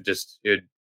 Like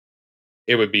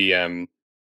it would be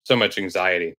so much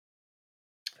anxiety.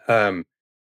 Um,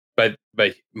 but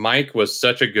Mike was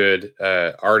such a good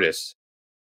artist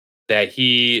that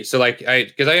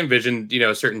because I envisioned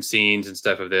certain scenes and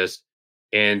stuff of this,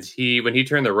 and he when he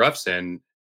turned the roughs in,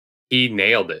 he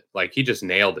nailed it. Like he just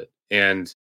nailed it,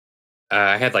 and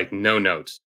I had like no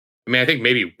notes. I mean, I think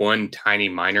maybe one tiny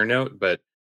minor note, but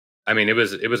I mean, it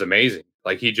was amazing.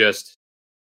 Like he just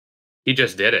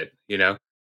did it.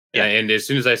 Yeah. And as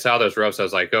soon as I saw those roughs, I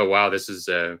was like, oh wow, this is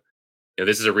a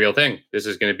real thing. This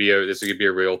is gonna be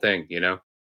a real thing.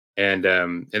 And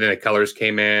then the colors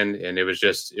came in, and it was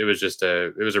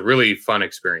a really fun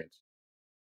experience.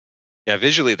 Yeah.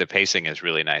 Visually, the pacing is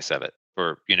really nice of it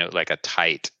for, like a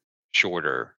tight,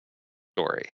 shorter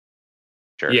story.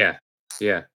 Sure. Yeah,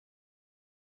 yeah,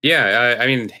 yeah. I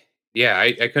mean, yeah.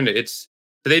 I couldn't. So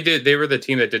they were the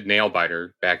team that did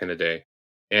Nailbiter back in the day,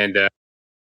 and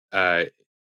uh,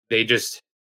 they just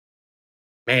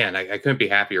man, I couldn't be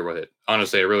happier with it.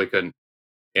 Honestly, I really couldn't.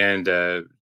 And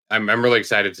I'm really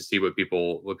excited to see what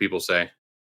people say.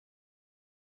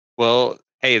 Well,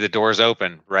 hey, the door's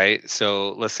open, right?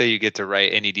 So let's say you get to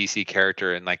write any DC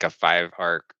character in like a 5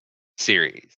 arc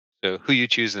series. So who you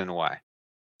choosing and why?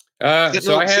 So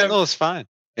I have Sentinel is fine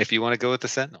if you want to go with the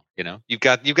Sentinel. You've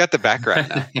got the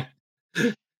background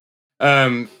now.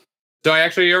 um, so I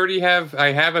actually already have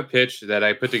a pitch that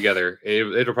I put together.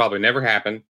 It'll probably never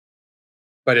happen,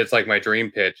 but it's like my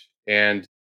dream pitch, and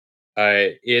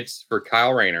it's for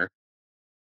Kyle Rayner,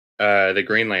 the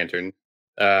Green Lantern,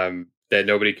 that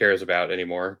nobody cares about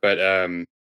anymore. But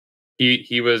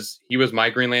he was my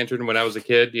Green Lantern when I was a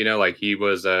kid. You know, like he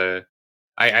was. I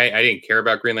didn't care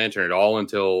about Green Lantern at all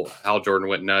until Hal Jordan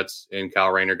went nuts and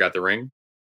Kyle Rayner got the ring.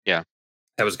 Yeah,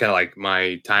 that was kind of like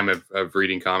my time of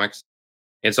reading comics,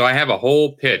 and so I have a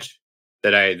whole pitch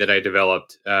that I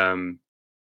developed.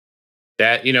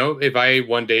 That, you know, if I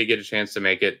one day get a chance to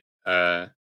make it,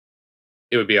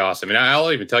 it would be awesome. And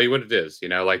I'll even tell you what it is. You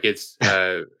know, like it's.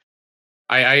 I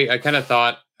kind of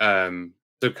thought.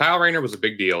 So Kyle Rayner was a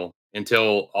big deal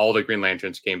until all the Green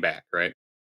Lanterns came back, right?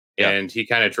 Yeah. And he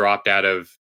kind of dropped out of,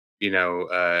 you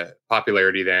know,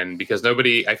 popularity then because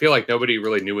I feel like nobody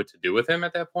really knew what to do with him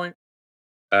at that point.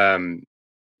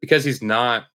 Because he's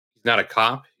not a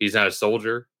cop, he's not a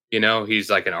soldier, you know, he's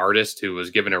like an artist who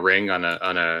was given a ring on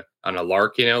a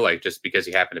lark, you know, like just because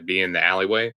he happened to be in the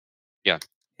alleyway. Yeah.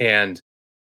 And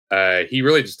he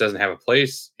really just doesn't have a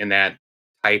place in that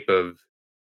type of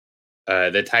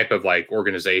like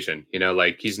organization, you know,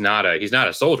 like he's not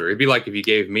a soldier. It'd be like if you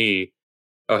gave me,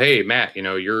 oh, hey, Matt, you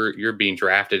know, you're being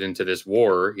drafted into this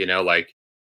war, you know, like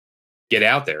get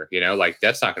out there, you know, like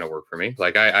that's not going to work for me.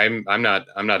 Like I'm not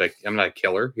a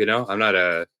killer, you know, I'm not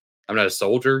a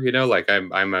soldier, you know, like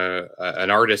I'm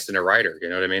an artist and a writer, you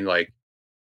know what I mean? Like,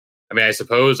 I mean, I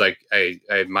suppose like I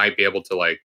might be able to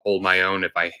like hold my own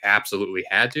if I absolutely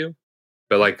had to,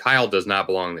 but like Kyle does not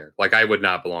belong there. Like I would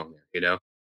not belong there, you know?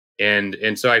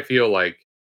 And so I feel like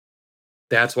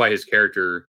that's why his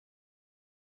character,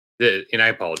 and I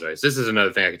apologize. This is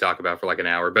another thing I could talk about for like an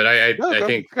hour, but I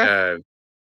think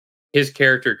his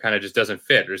character kind of just doesn't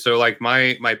fit. So like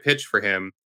my pitch for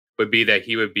him would be that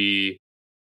he would be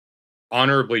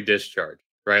honorably discharged,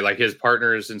 right? Like his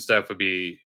partners and stuff would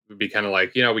be kind of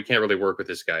like, you know, we can't really work with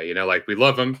this guy, you know, like we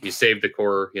love him, he saved the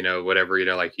Corps, you know, whatever, you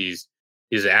know, like he's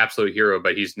an absolute hero,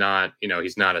 but he's not, you know,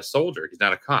 he's not a soldier, he's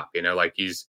not a cop, you know, like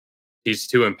he's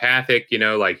too empathic, you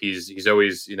know, like he's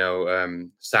always, you know,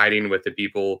 siding with the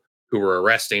people who were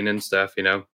arresting and stuff, you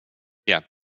know. Yeah.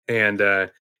 And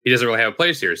he doesn't really have a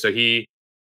place here. So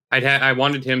I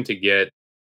wanted him to get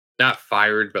not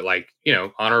fired, but like, you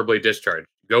know, honorably discharged.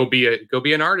 Go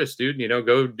be an artist, dude, you know,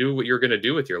 go do what you're going to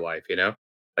do with your life, you know.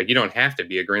 Like you don't have to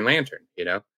be a Green Lantern, you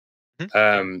know.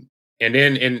 Mm-hmm. And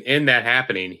then in that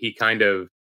happening, he kind of,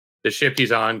 the ship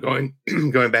he's on going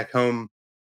back home,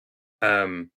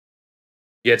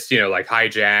 gets, you know, like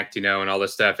hijacked, you know, and all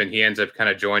this stuff. And he ends up kind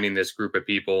of joining this group of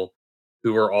people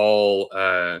who are all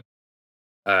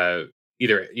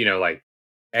either, you know, like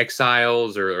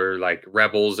exiles or like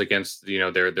rebels against, you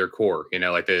know, their Corps, you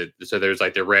know, like so there's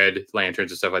like the Red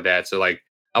Lanterns and stuff like that. So like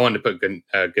I wanted to put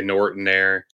Gnort in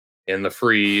there and the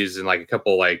Freeze and like a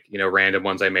couple like, you know, random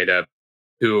ones I made up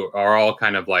who are all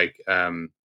kind of like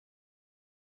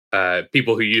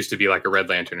people who used to be like a Red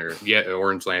Lantern or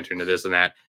Orange Lantern or this and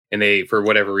that. And they, for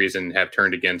whatever reason, have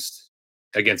turned against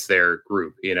their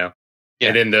group, you know?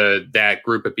 Yeah. And then that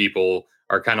group of people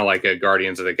are kind of like a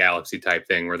Guardians of the Galaxy type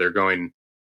thing where they're going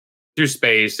through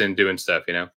space and doing stuff,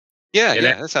 you know? Yeah, and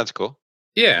that sounds cool.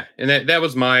 Yeah. And that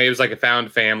was it was like a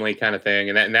found family kind of thing.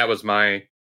 And that was my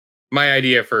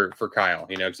idea for Kyle,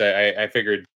 you know, because I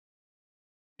figured,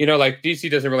 you know, like DC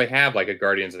doesn't really have like a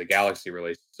Guardians of the Galaxy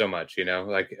really so much, you know,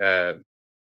 like,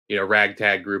 you know,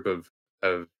 ragtag group of,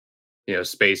 you know,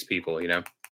 space people, you know?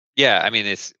 Yeah. I mean,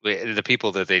 it's the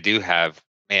people that they do have,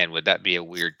 man, would that be a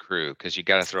weird crew? Cause you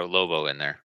got to throw Lobo in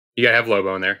there. You got to have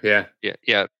Lobo in there. Yeah. Yeah.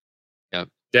 Yeah. Yeah.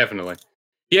 Definitely.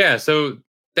 Yeah. So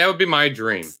that would be my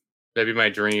dream. That'd be my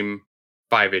dream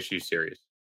 5-issue series.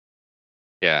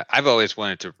 Yeah. I've always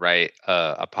wanted to write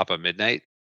a Papa Midnight.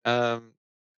 Short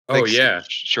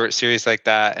series like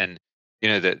that. And, you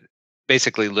know, that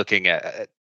basically looking at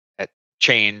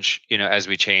change, you know, as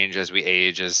we change, as we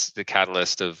age, as the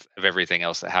catalyst of everything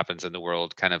else that happens in the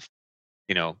world kind of,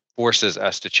 you know, forces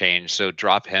us to change. So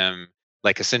drop him,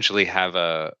 like essentially have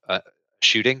a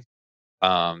shooting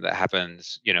that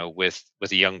happens, you know, with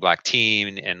a young black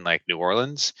teen in like New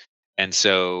Orleans. And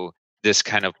so this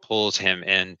kind of pulls him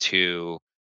into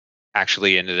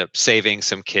actually ended up saving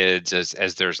some kids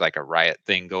as there's like a riot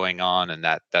thing going on. And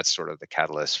that's sort of the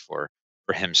catalyst for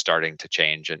him starting to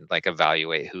change and like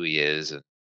evaluate who he is and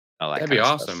all that. That'd be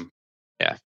awesome.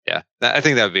 Stuff. Yeah. I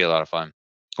think that would be a lot of fun.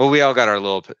 Well, we all got our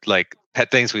little like pet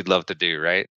things we'd love to do,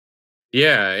 right?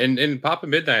 Yeah, and Papa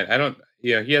Midnight,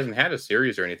 he hasn't had a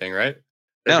series or anything, right?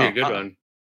 That'd be a good one.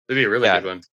 That'd be a really good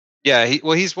one. Yeah,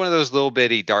 he's one of those little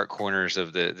bitty dark corners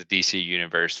of the DC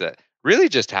universe that really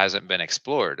just hasn't been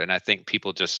explored, and I think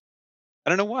people just, I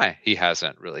don't know why he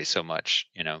hasn't really so much,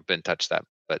 you know, been touched that.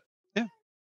 But yeah,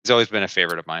 he's always been a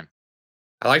favorite of mine.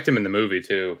 I liked him in the movie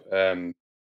too. I'm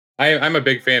a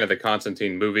big fan of the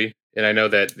Constantine movie, and I know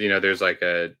that, you know, there's like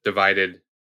a divided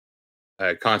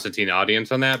Constantine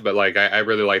audience on that, but like I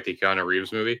really like the Keanu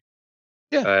Reeves movie.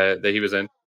 Yeah. That he was in.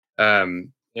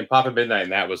 And Papa Midnight,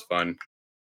 and that was fun.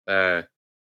 That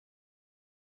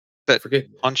Forget.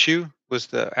 Honshu was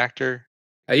the actor.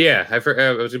 Yeah, I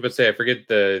was about to say I forget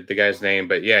the guy's name,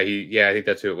 but yeah, I think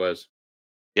that's who it was.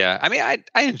 Yeah, I mean,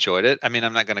 I enjoyed it. I mean,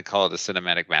 I'm not going to call it a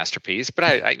cinematic masterpiece, but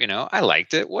I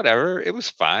liked it. Whatever, it was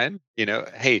fine.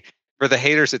 Hey, for the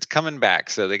haters, it's coming back,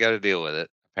 so they got to deal with it.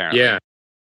 Apparently, Yeah,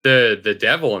 the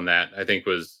devil in that I think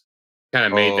was kind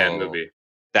of made that movie.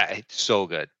 That so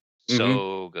good,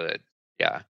 so good.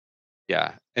 Yeah,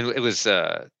 yeah, and it was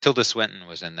Tilda Swinton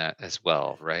was in that as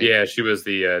well, right? Yeah, she was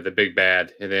the big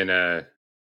bad, and then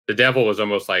the devil was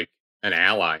almost like an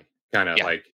ally, kind of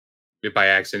like by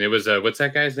accident. It was what's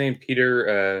that guy's name?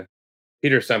 Peter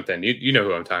something. You know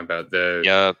who I'm talking about?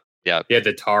 Yep. He had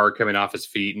the tar coming off his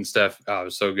feet and stuff. Oh, it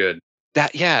was so good.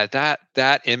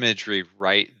 That imagery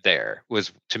right there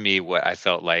was to me what I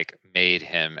felt like made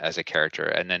him as a character,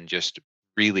 and then just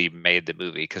really made the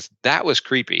movie, because that was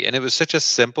creepy, and it was such a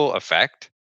simple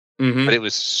effect, but it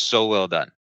was so well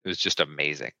done. It was just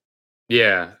amazing.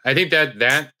 Yeah, I think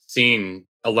that scene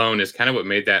alone is kind of what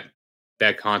made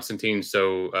that Constantine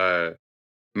so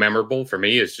memorable for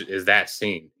me. Is that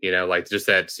scene? Like just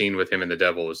that scene with him and the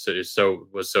devil was so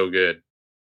good.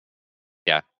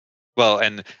 Yeah. Well,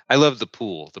 and I love the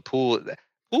pool.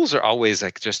 Pools are always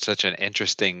like just such an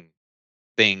interesting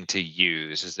thing to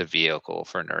use as a vehicle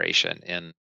for narration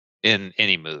in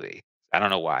any movie. I don't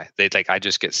know why. I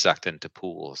just get sucked into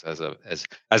pools as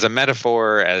a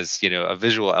metaphor, as a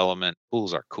visual element.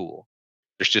 Pools are cool.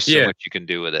 There's just so much you can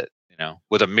do with it,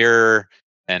 with a mirror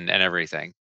and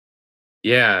everything.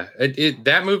 Yeah,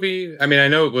 that movie. I mean, I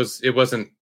know it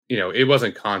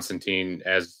wasn't Constantine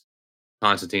as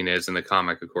Constantine is in the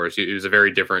comic. Of course, it was a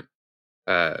very different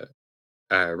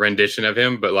rendition of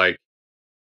him. But like,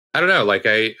 I don't know. Like,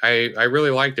 I really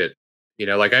liked it.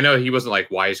 Like I know he wasn't like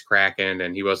wisecracking,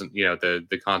 and he wasn't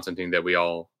the Constantine that we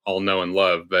all know and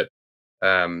love. But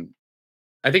I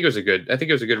think it was a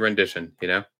good rendition.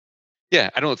 Yeah,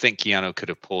 I don't think Keanu could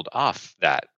have pulled off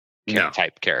that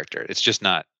type character. It's just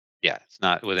not. Yeah, it's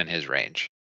not within his range.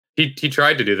 He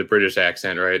tried to do the British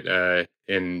accent, right?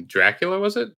 In Dracula,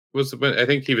 was it? I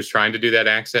think he was trying to do that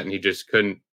accent, and he just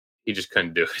couldn't. He just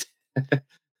couldn't do it.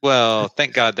 Well,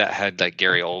 thank God that had like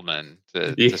Gary Oldman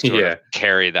to sort of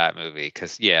carry that movie.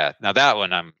 Because now that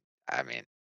one, I'm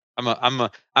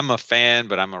a fan,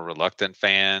 but I'm a reluctant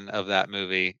fan of that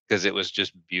movie because it was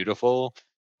just beautiful,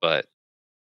 but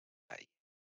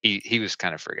he was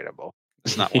kind of forgettable.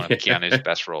 It's not one of Keanu's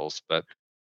best roles, but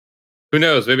who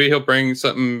knows? Maybe he'll bring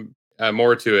something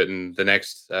more to it in the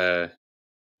next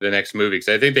movie. Because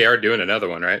I think they are doing another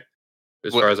one, right?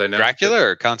 As far as I know, Dracula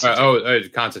or Constantine?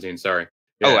 Constantine. Sorry.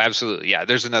 Yeah. Oh, absolutely. Yeah,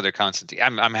 there's another Constantine.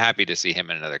 I'm happy to see him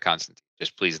in another Constantine.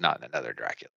 Just please not in another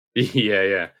Dracula.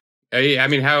 Yeah. I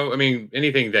mean,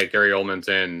 anything that Gary Oldman's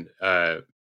in,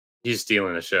 he's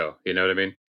stealing the show. You know what I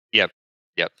mean? Yep.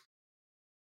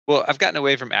 Well, I've gotten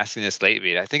away from asking this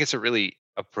lately. I think it's a really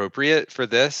appropriate for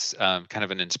this kind of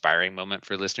an inspiring moment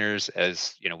for listeners,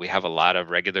 as we have a lot of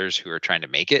regulars who are trying to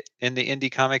make it in the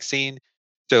indie comic scene.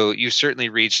 So you certainly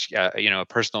reached a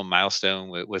personal milestone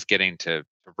with getting to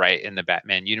write in the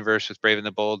Batman universe with Brave and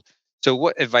the Bold. So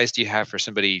what advice do you have for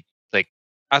somebody like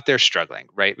out there struggling,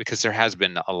 right? Because there has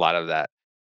been a lot of that,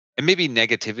 and maybe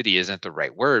negativity isn't the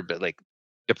right word, but like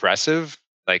depressive,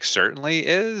 like certainly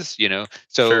is,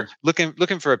 so sure.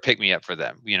 looking for a pick me up for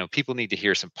them. People need to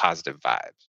hear some positive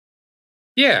vibes.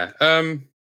 Yeah. I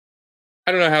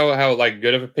don't know how like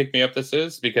good of a pick me up this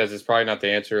is, because it's probably not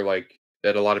the answer like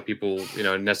that a lot of people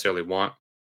necessarily want.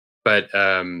 But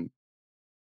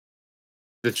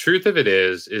the truth of it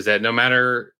is that no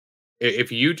matter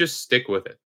if you just stick with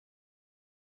it,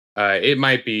 it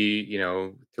might be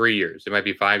 3 years, it might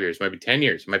be 5 years, it might be 10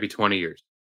 years, it might be 20 years.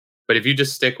 But if you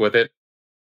just stick with it,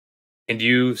 and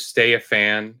you stay a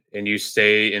fan, and you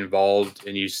stay involved,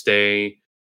 and you stay,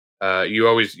 you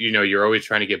always, you're always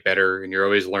trying to get better, and you're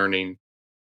always learning,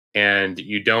 and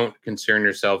you don't concern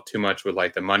yourself too much with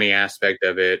like the money aspect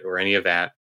of it or any of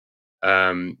that,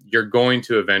 you're going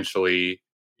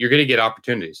to get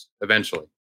opportunities eventually,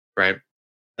 right?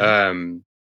 Mm-hmm.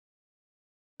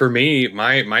 For me,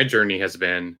 my journey has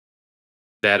been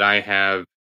that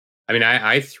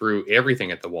I threw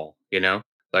everything at the wall,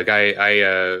 like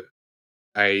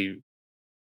I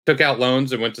took out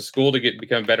loans and went to school to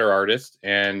become a better artist.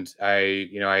 And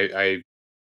I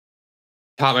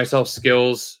taught myself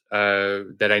skills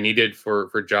that I needed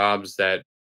for jobs that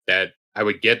I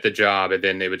would get the job, and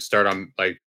then they would start on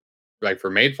like for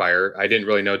Madefire. I didn't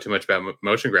really know too much about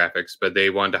motion graphics, but they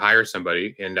wanted to hire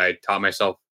somebody, and I taught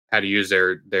myself how to use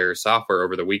their software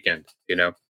over the weekend.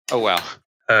 Oh wow.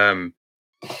 Um,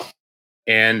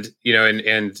 and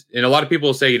and a lot of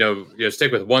people say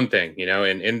stick with one thing,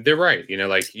 and they're right.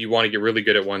 Like you want to get really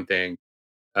good at one thing,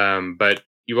 but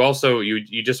you also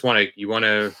you just want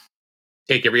to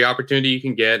take every opportunity you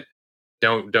can get.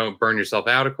 Don't burn yourself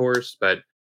out, of course, but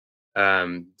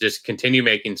just continue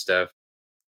making stuff,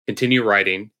 continue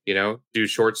writing. Do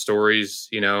short stories.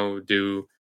 Do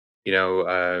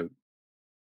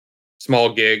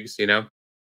small gigs.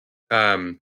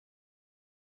 Um,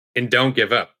 and don't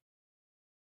give up.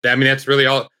 I mean, that's really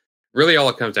all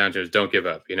it comes down to is don't give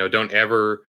up. Don't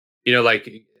ever,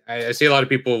 like I see a lot of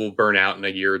people will burn out in a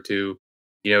year or two,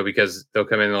 because they'll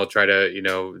come in and they'll try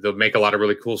to, they'll make a lot of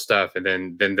really cool stuff, and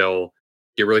then they'll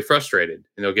get really frustrated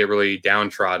and they'll get really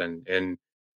downtrodden, and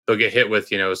they'll get hit with,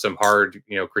 some hard,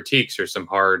 critiques or some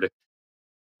hard,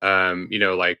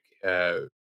 like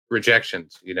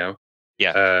rejections,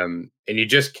 Yeah. And you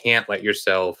just can't let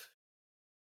yourself,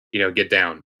 get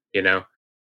down,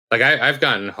 like I've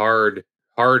gotten hard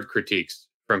critiques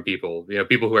from people,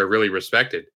 people who are really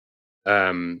respected.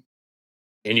 And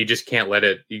you just can't let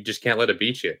it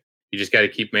beat you. You just got to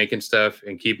keep making stuff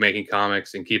and keep making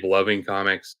comics and keep loving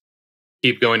comics,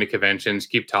 keep going to conventions,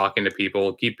 keep talking to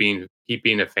people, keep being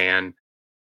a fan.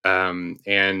 And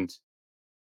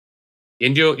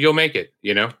you'll make it,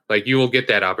 like you will get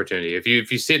that opportunity. If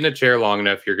you sit in a chair long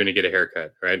enough, you're going to get a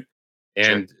haircut. Right.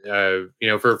 And,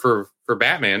 for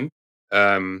Batman,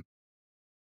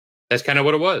 that's kind of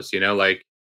what it was, like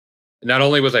not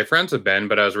only was I friends with Ben,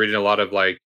 but I was reading a lot of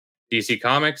like DC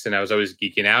comics, and I was always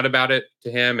geeking out about it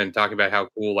to him and talking about how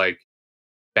cool like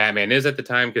Batman is at the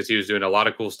time, because he was doing a lot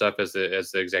of cool stuff as the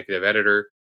executive editor,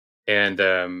 and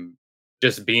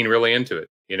just being really into it,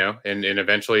 and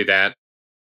eventually that,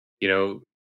 you'll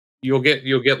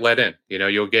get let in,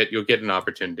 you'll get an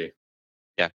opportunity.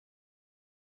 Yeah.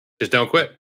 Just don't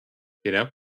quit,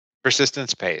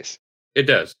 Persistence pays. It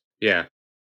does. Yeah.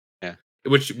 Yeah.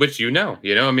 Which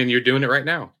I mean, you're doing it right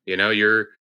now. You're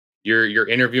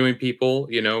interviewing people,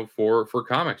 for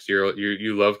comics.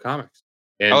 You love comics.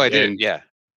 And, I do. Yeah.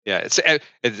 It's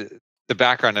the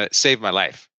background that saved my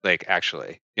life. Like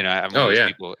actually, I'm one of those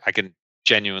people. I can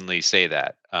genuinely say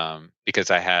that because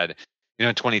I had,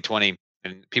 in 2020,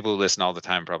 and people who listen all the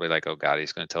time probably like, oh God,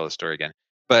 he's going to tell the story again.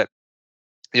 But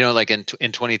like in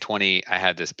 2020, I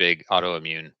had this big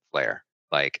autoimmune flare,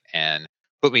 and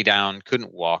put me down,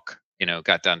 couldn't walk,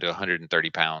 got down to 130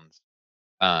 pounds.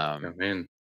 Oh, man.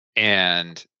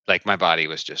 And like my body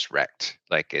was just wrecked.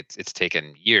 Like it's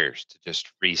taken years to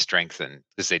just re-strengthen,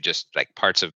 because they just like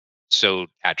parts of so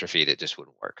atrophied it just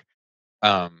wouldn't work.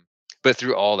 But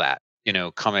through all that,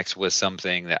 comics was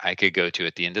something that I could go to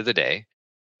at the end of the day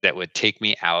that would take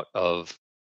me out of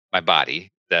my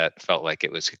body that felt like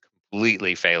it was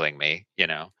completely failing me,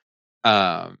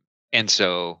 and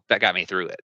so that got me through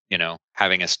it,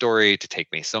 having a story to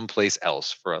take me someplace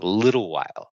else for a little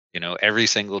while, every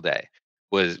single day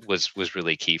was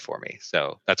really key for me.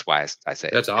 So that's why I say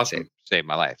that's awesome. Saved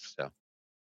my life. So.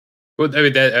 Well, I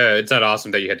mean, that it's not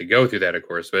awesome that you had to go through that, of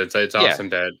course, but it's awesome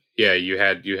that you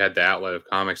had the outlet of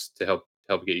comics to help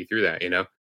get you through that,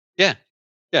 Yeah,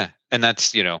 and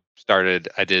that's started.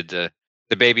 I did the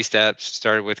baby steps.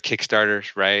 Started with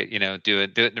Kickstarters, right? Do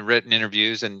it in the written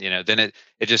interviews, and then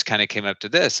it just kind of came up to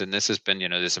this, and this has been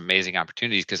this amazing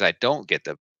opportunities, because I don't get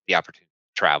the opportunity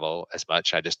to travel as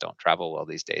much. I just don't travel well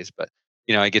these days, but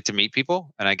I get to meet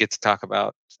people and I get to talk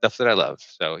about stuff that I love.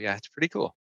 So yeah, it's pretty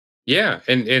cool. Yeah,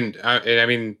 and I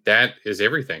mean that is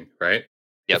everything, right?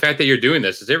 Yep. The fact that you're doing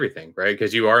this is everything, right?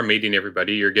 Because you are meeting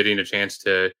everybody, you're getting a chance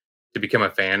to become a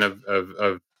fan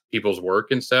of people's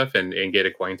work and stuff, and get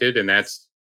acquainted, and that's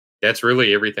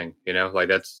really everything, like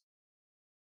that's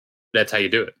how you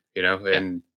do it,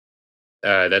 and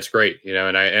that's great,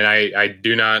 and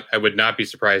I would not be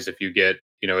surprised if you get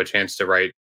a chance to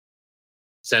write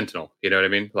Sentinel, you know what I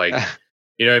mean? Like,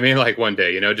 you know what I mean? Like one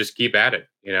day, just keep at it,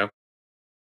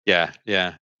 Yeah.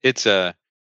 It's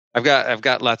I've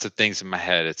got lots of things in my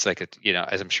head. It's like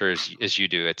as I'm sure as you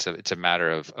do, it's a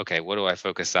matter of, okay, what do I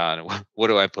focus on? What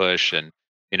do I push? And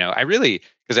I really,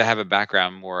 because I have a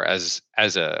background more as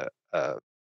a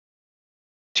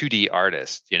 2D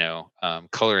artist,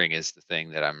 coloring is the thing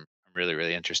that I'm really,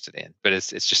 really interested in. But it's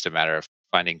just a matter of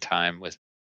finding time with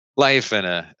life and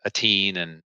a teen,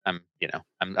 and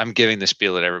I'm giving the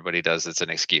spiel that everybody does. It's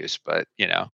an excuse, but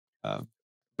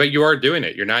but you are doing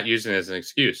it. You're not using it as an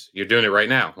excuse. You're doing it right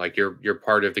now. Like you're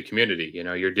part of the community.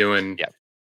 You're doing. Yeah.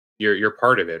 You're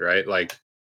part of it, right? Like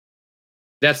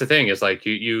that's the thing. Is like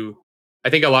you. I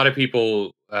think a lot of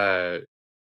people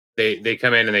they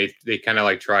come in and they kind of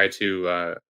like try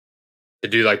to to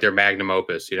do like their magnum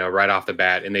opus, right off the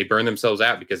bat, and they burn themselves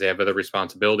out because they have other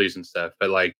responsibilities and stuff.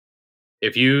 But like,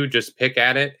 if you just pick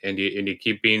at it and you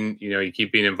keep being, you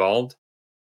keep being involved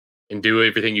and do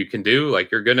everything you can do, like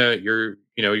you're gonna do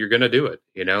it.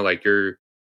 Like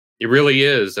it really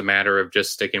is a matter of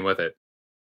just sticking with it.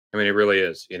 I mean, it really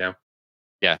is. Yeah.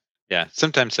 Yeah.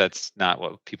 Sometimes that's not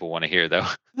what people want to hear, though.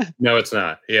 No, it's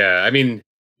not. Yeah, I mean,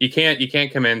 you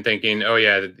can't come in thinking, oh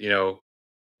yeah,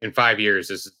 in 5 years,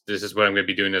 this is what I'm going to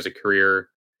be doing as a career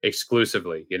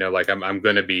exclusively. Like I'm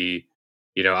going to be,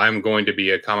 I'm going to be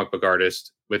a comic book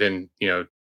artist within 2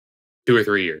 or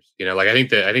 3 years. Like I think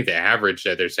the average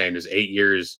that they're saying is 8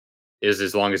 years is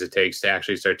as long as it takes to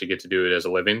actually start to get to do it as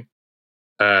a living.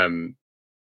 But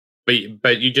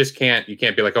you just can't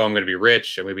be like, oh, I'm going to be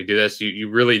rich, I'm going to do this. You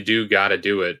really do got to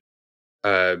do it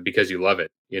because you love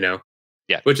it. Yeah.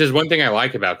 Which is one thing I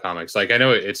like about comics. Like I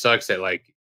know it sucks that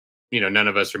like none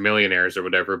of us are millionaires or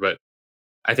whatever, but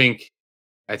I think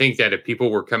that if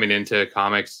people were coming into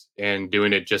comics and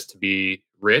doing it just to be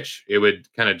rich, it would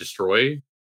kind of destroy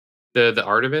the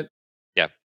art of it. Yeah.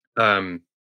 I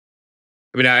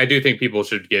mean, I do think people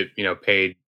should get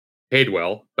paid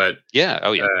well, but yeah.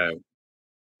 Oh yeah.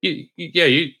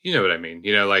 You know what I mean.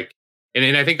 Like,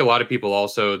 and I think a lot of people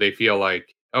also, they feel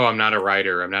like, oh, I'm not a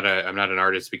writer, I'm not an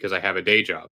artist because I have a day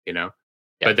job. Yeah.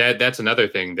 But that's another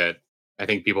thing that I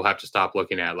think people have to stop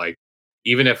looking at. Like,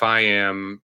 even if I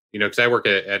am, because I work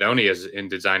at Oni in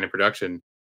design and production,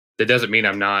 that doesn't mean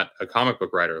I'm not a comic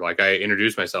book writer. Like I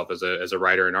introduce myself as a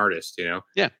writer and artist. Yeah.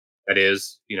 That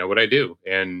is what I do.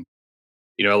 And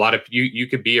a lot of you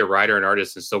could be a writer and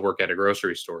artist and still work at a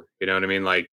grocery store. You know what I mean?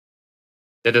 Like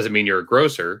that doesn't mean you're a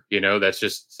grocer. That's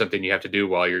just something you have to do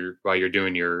while you're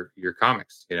doing your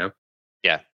comics. Yeah.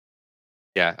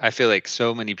 Yeah, I feel like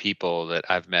so many people that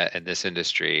I've met in this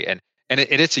industry, and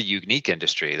it's a unique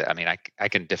industry. That I mean, I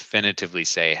can definitively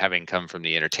say, having come from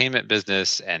the entertainment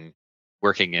business and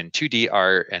working in 2D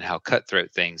art and how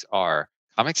cutthroat things are,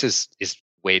 comics is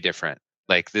way different.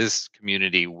 Like this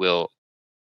community will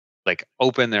like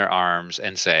open their arms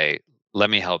and say, "Let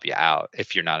me help you out."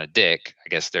 If you're not a dick, I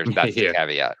guess that's Yeah. the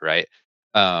caveat, right?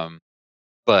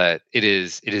 But it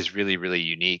is really really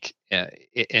unique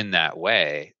in that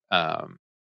way.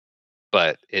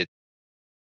 But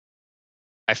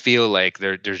I feel like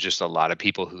there's just a lot of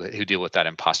people who deal with that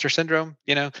imposter syndrome.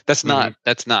 That's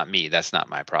not me. That's not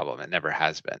my problem. It never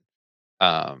has been.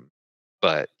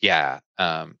 But yeah,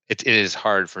 it is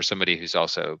hard for somebody who's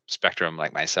also spectrum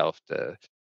like myself to,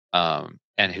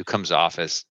 and who comes off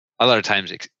as a lot of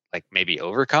times like maybe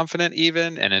overconfident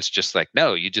even, and it's just like,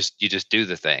 no, you just do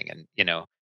the thing. And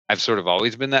I've sort of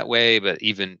always been that way, but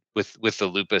even with the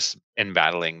lupus and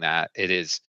battling that, it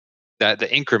is that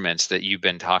the increments that you've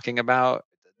been talking about,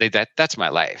 that's my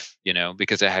life,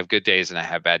 because I have good days and I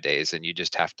have bad days, and you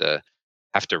just have to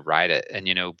ride it. And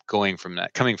coming from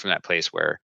that place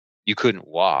where you couldn't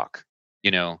walk,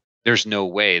 there's no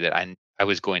way that I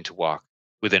was going to walk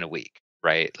within a week,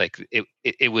 right? Like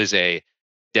it was a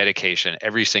dedication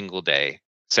every single day,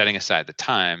 setting aside the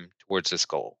time towards this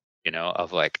goal,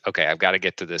 of like, okay, I've got to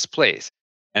get to this place.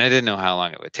 And I didn't know how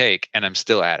long it would take, and I'm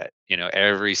still at it,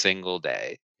 every single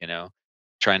day,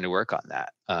 trying to work on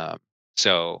that.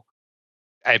 So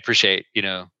I appreciate,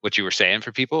 what you were saying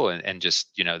for people, and just,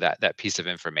 that piece of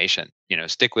information,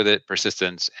 stick with it,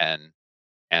 persistence,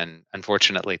 and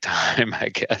unfortunately time, I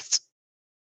guess.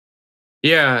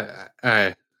 Yeah.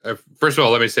 First of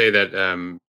all, let me say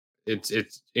that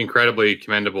it's incredibly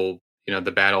commendable,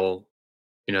 the battle,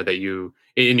 that you,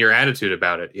 in your attitude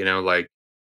about it, like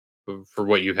for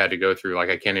what you've had to go through. Like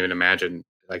I can't even imagine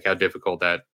like how difficult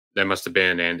that must have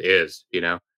been and is.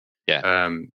 Yeah.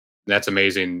 That's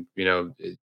amazing.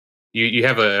 You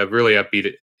have a really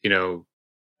upbeat,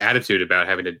 attitude about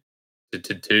having to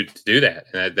do that,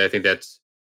 and I think that's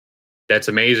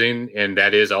amazing. And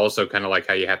that is also kind of like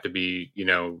how you have to be,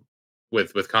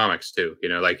 with comics too.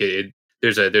 Like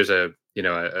there's a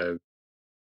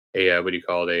what do you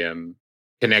call it, a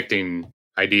connecting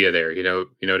idea there. You know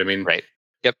what I mean? Right.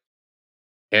 Yep.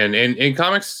 And in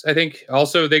comics, I think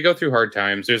also they go through hard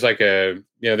times. There's like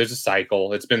there's a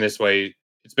cycle. It's been this way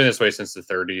since the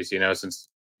 30s. Since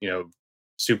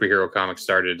superhero comics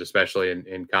started, especially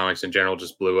in comics in general,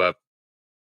 just blew up.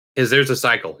 Is there's a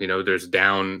cycle. There's a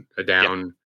down, yep,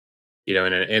 and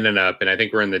an in and up, and I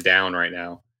think we're in the down right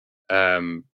now.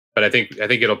 But I think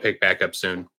it'll pick back up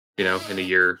soon. In a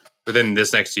year, within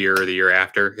this next year or the year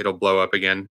after, it'll blow up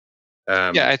again.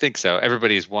 Yeah, I think so.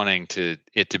 Everybody's wanting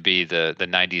it to be the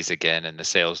 90s again, and the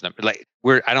sales number. Like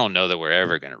I don't know that we're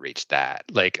ever going to reach that.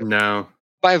 Like no,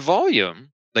 by volume,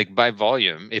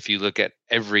 if you look at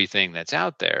everything that's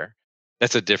out there,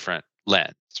 that's a different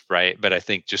lens, right? But I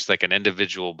think just like an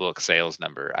individual book sales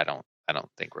number, I don't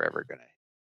think we're ever gonna hit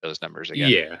those numbers again.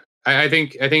 Yeah, I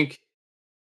think.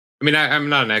 I mean, I'm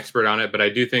not an expert on it, but I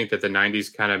do think that the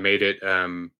 '90s kind of made it.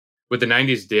 What the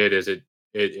 '90s did is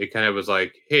it kind of was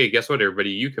like, hey, guess what,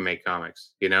 everybody, you can make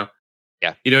comics. You know?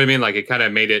 Yeah. You know what I mean? Like it kind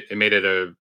of made it. It made it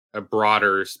a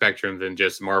broader spectrum than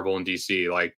just Marvel and DC.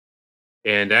 Like,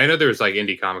 and I know there was like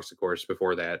indie comics, of course,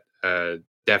 before that,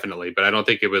 definitely, but I don't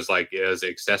think it was like as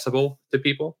accessible to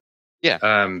people. Yeah.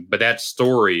 But that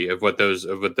story of what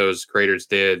those creators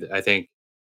did, I think,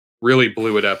 really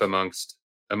blew it up amongst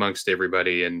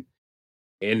everybody, and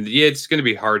yeah, it's going to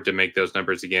be hard to make those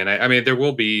numbers again. I mean, there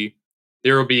will be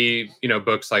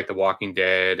books like The Walking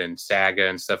Dead and Saga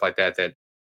and stuff like that that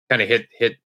kind of hit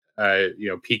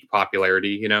peak popularity.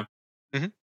 You know,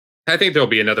 Mhm. I think there'll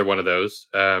be another one of those,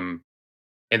 and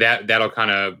that'll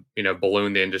kind of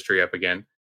balloon the industry up again.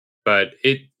 But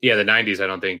the '90s, I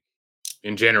don't think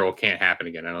in general can't happen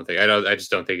again. I just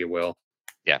don't think it will.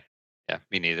 Yeah,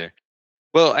 me neither.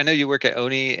 Well, I know you work at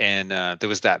Oni, and there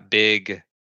was that big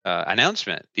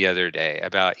announcement the other day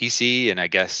about EC, and I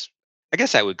guess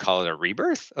I would call it a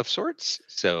rebirth of sorts.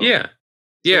 So Yeah.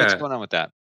 what's going on with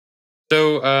that?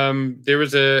 So there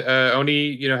was a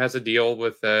Oni, has a deal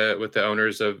with the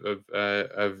owners of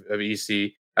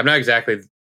EC. I'm not exactly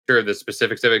sure of the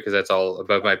specifics of it because that's all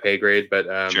above my pay grade,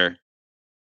 but Sure.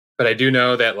 But I do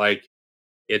know that like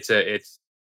it's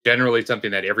generally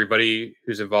something that everybody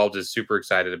who's involved is super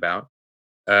excited about.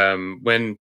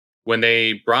 When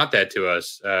they brought that to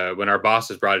us, when our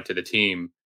bosses brought it to the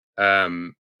team,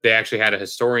 they actually had a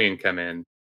historian come in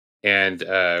and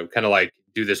kind of like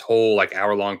do this whole like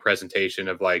hour-long presentation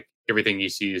of like everything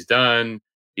EC has done,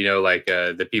 like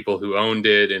the people who owned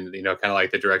it, and kind of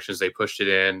like the directions they pushed it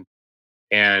in.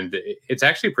 And it's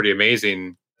actually pretty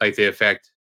amazing, like the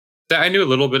effect. I knew a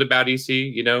little bit about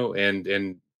EC,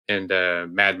 and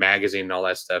Mad Magazine and all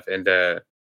that stuff, and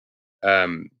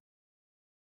um,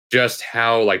 just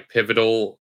how like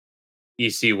pivotal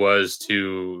EC was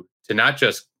to not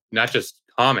just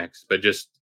comics, but just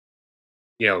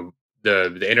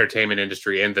the entertainment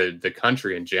industry and the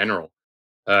country in general.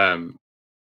 Um,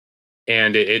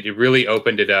 and it really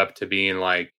opened it up to being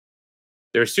like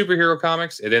there's superhero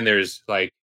comics, and then there's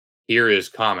like here is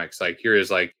comics, like here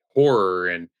is like horror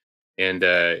and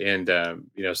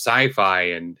sci-fi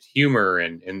and humor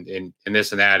and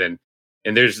this and that, and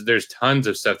there's tons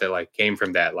of stuff that like came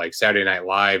from that, like Saturday Night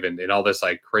Live and all this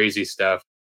like crazy stuff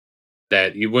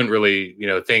that you wouldn't really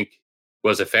think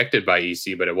was affected by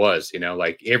EC, but it was,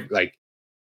 like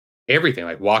everything,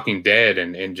 like Walking Dead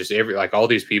and just like all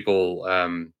these people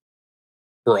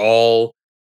were all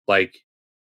like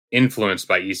influenced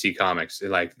by EC comics,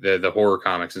 like the horror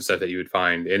comics and stuff that you would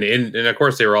find, and of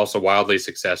course they were also wildly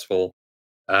successful.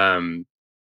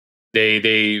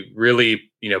 They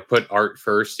really put art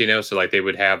first, so like they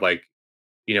would have like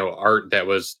art that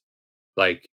was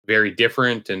like very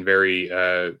different and very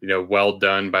well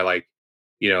done by like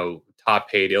top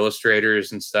paid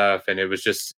illustrators and stuff, and it was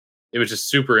just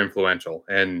super influential.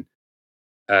 And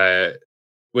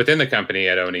within the company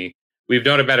at Oni, we've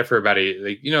known about it for about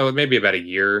maybe about a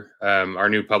year. Our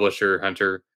new publisher,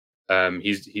 Hunter,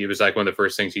 he was like one of the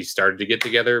first things he started to get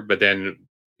together, but then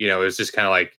it was just kind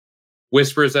of like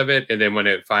whispers of it, and then when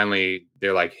it finally,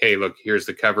 they're like, hey, look, here's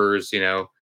the covers, that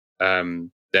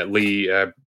Lee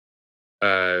how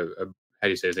do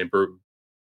you say his name?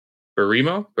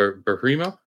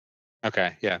 Bermejo?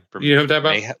 Okay, yeah. You know what I'm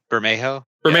talking about? Bermejo?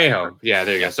 Bermejo. Yeah,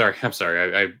 there you go. I'm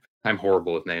sorry. I'm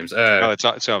horrible with names. So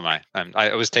am I.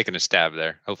 I was taking a stab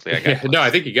there. Hopefully I got it. No, I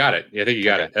think you got it. I think you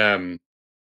got it.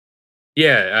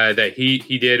 That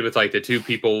he did with like the two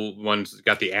people, one's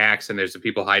got the axe and there's the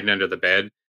people hiding under the bed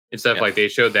and stuff. Like they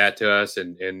showed that to us,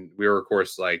 and we were of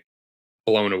course like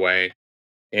blown away.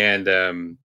 And I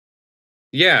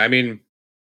mean,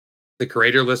 the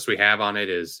creator list we have on it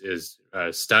is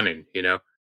stunning,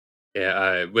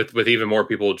 with even more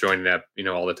people joining up,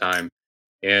 all the time.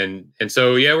 And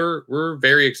so we're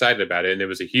very excited about it, and it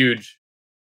was a huge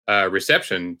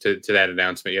reception to that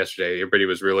announcement yesterday. Everybody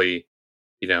was really,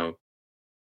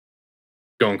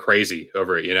 going crazy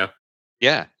over it,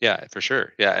 Yeah, for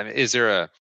sure. Yeah, I mean, is there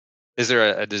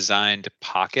a designed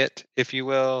pocket, if you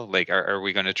will? Like, are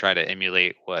we going to try to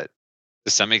emulate what,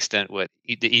 to some extent, what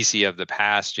the EC of the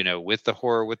past, with the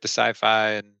horror, with the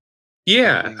sci-fi, and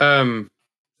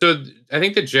so I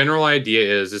think the general idea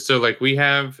is so like we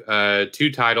have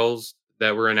two titles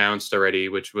that were announced already,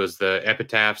 which was the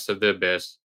Epitaphs of the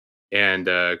Abyss and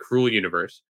Cruel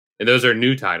Universe. And those are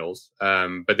new titles,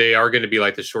 but they are going to be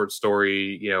like the short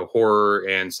story, horror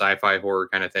and sci-fi horror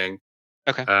kind of thing.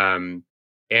 Okay.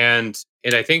 and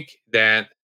I think that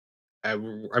I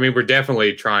mean we're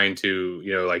definitely trying to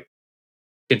like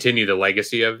continue the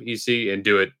legacy of EC and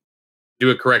do it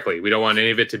correctly. We don't want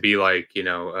any of it to be like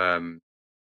to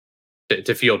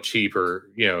feel cheap or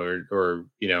or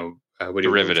what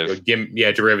do Derivative.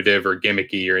 derivative or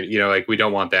gimmicky or like we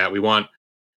don't want that.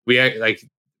 Like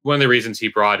one of the reasons he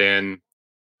brought in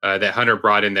that Hunter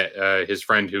brought in that his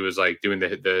friend who was like doing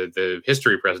the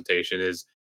history presentation is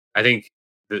I think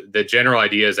the general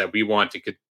idea is that we want to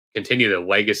continue the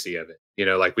legacy of it.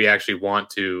 Like we actually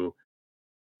want to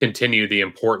continue the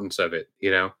importance of it.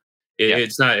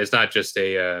 It's not just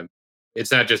a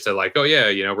like, oh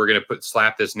yeah, we're gonna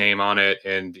slap this name on it,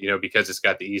 and because it's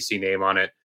got the EC name on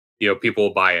it, people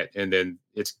will buy it, and then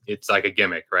it's like a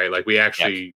gimmick, right? Like we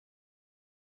actually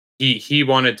he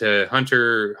wanted to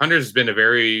Hunter's been a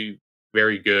very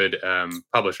very good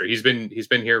publisher. He's been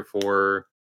here for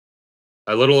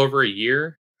a little over a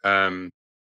year at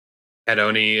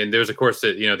Oni, and there's of course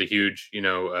the the huge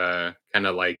kind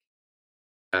of like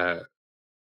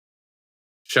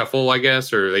shuffle, I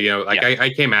guess, or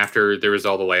I came after there was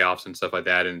all the layoffs and stuff like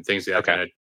that and things that kind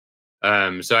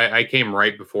of so I came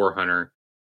right before Hunter,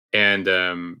 and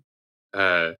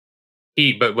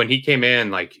but when he came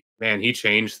in, like, man, he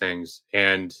changed things.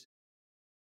 And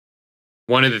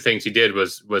one of the things he did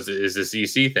is this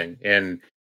EC thing. And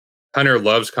Hunter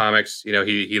loves comics.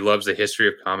 He loves the history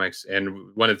of comics.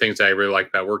 And one of the things that I really like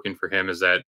about working for him is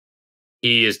that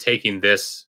he is taking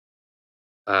this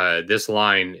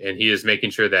line and he is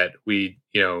making sure that we,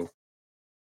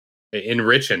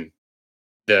 enriching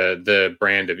the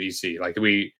brand of EC. Like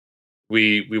we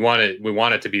want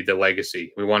it to be the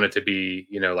legacy. We want it to be,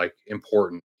 like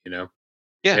important,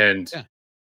 Yeah. And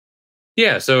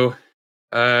so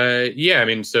I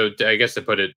mean, so I guess to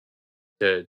put it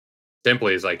to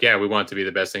simply is like, we want it to be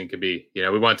the best thing it could be.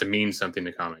 We want it to mean something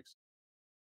to comics.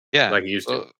 Yeah. Like it used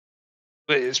to.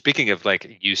 But speaking of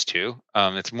like used to,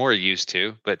 it's more used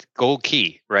to, but Gold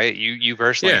Key, right? You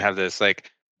personally have this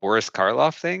like Boris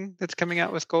Karloff thing that's coming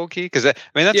out with Gold Key, because I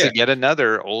mean that's yet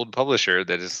another old publisher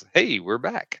that is, hey, we're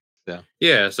back. So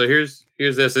so here's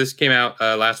this. This came out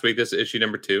last week. This is issue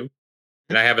number 2,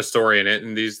 and I have a story in it.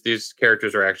 And these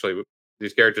characters are actually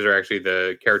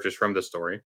the characters from the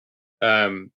story.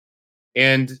 And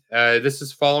this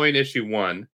is following issue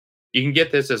 1. You can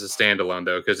get this as a standalone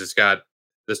though, because it's got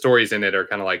the stories in it are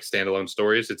kind of like standalone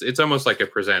stories. It's almost like a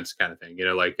presents kind of thing,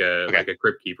 like a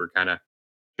Crypt Keeper kind of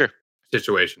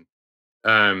situation.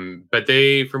 But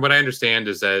they, from what I understand,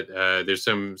 is that there's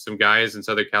some guys in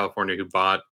Southern California who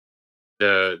bought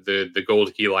the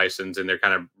Gold Key license, and they're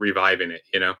kind of reviving it,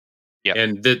 Yeah.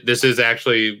 And this is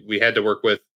actually, we had to work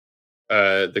with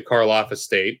the Karloff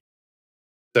estate,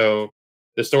 so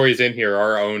the stories in here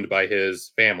are owned by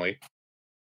his family,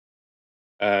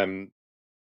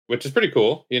 which is pretty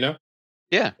cool, Yeah.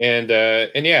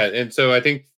 And so I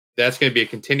think that's going to be a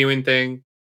continuing thing.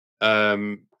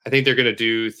 I think they're going to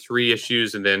do 3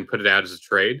 issues and then put it out as a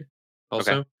trade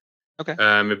also. Okay.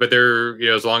 But they're,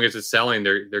 as long as it's selling,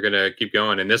 they're going to keep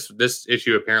going. And this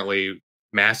issue apparently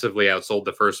massively outsold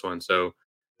the first one. So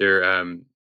they're,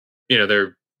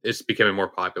 it's becoming more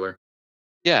popular.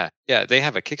 Yeah. They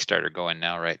have a Kickstarter going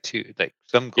now, right? Too, like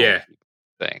some Gold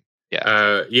thing.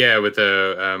 Yeah. With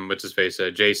what's his face,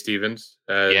 Jay Stevens.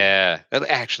 It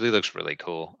actually looks really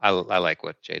cool. I like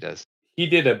what Jay does. He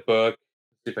did a book.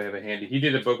 Let's see if I have it handy. He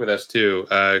did a book with us too,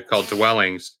 called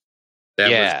Dwellings.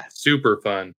 That was super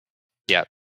fun. Yeah,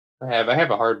 I have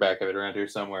a hardback of it around here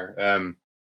somewhere.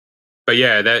 But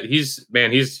that he's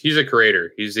a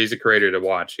creator. He's a creator to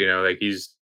watch. Like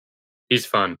he's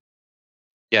fun.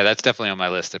 Yeah, that's definitely on my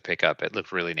list to pick up. It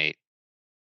looked really neat.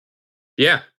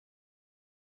 Yeah.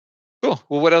 Cool.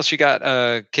 Well, what else you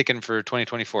got kicking for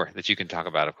 2024 that you can talk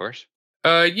about, of course?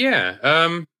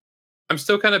 I'm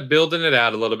still kind of building it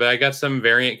out a little bit. I got some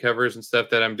variant covers and stuff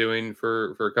that I'm doing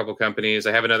for a couple companies.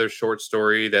 I have another short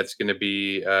story that's going to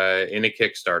be in a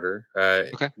Kickstarter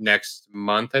next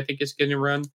month. I think it's going to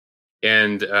run.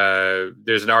 And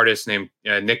there's an artist named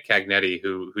Nick Cagnetti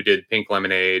who did Pink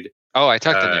Lemonade. Oh, I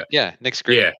talked to Nick. Yeah, Nick's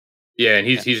great. Yeah, and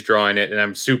he's drawing it, and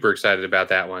I'm super excited about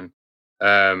that one.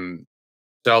 So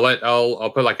I'll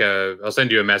put I'll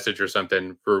send you a message or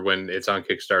something for when it's on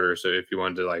Kickstarter. So if you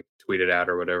wanted to like tweet it out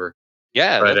or whatever.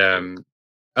 Yeah. But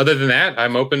other than that,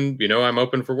 I'm open. I'm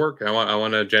open for work. I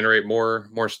want to generate more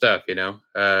stuff.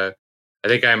 I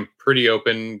think I'm pretty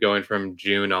open going from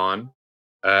June on.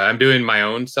 I'm doing my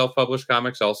own self-published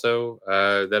comics also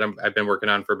that I've been working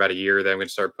on for about a year. That I'm going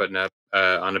to start putting up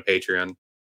on a Patreon,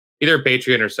 either a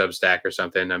Patreon or Substack or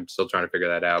something. I'm still trying to figure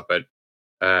that out, but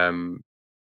I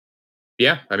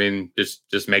mean,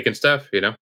 just making stuff.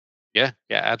 Yeah,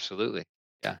 absolutely.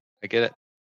 Yeah, I get it.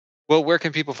 Well, where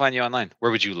can people find you online?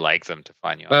 Where would you like them to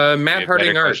find you online? Matt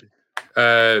Harding Art.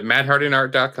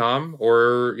 MattHardingArt.com,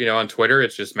 or on Twitter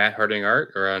it's just Matt Harding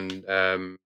Art, or on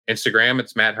Instagram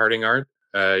it's Matt Harding Art.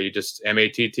 You just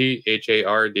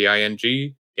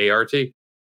MattHardingArt.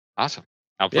 Awesome.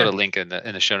 I'll put a link in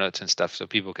the show notes and stuff so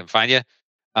people can find you.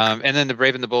 And then The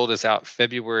Brave and the Bold is out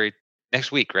February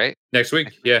next week, right? Next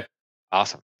week, yeah.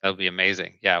 Awesome. That'll be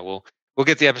amazing. Yeah, we'll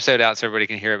get the episode out so everybody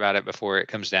can hear about it before it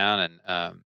comes down.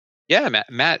 And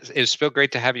Matt, it's so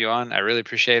great to have you on. I really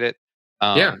appreciate it.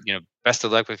 Best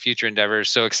of luck with future endeavors.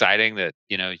 So exciting that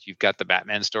you've got the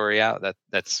Batman story out.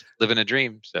 That's living a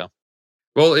dream. So,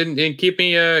 well, and keep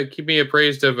me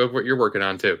appraised of what you're working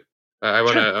on too. I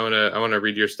wanna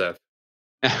read your stuff.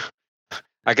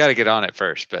 I got to get on it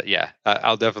first, but yeah,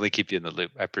 I'll definitely keep you in the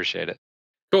loop. I appreciate it.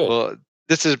 Cool. Well,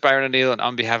 this is Byron O'Neill, and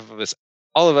on behalf of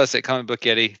all of us at Comic Book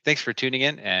Yeti, thanks for tuning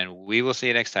in, and we will see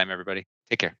you next time, everybody.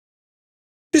 Take care.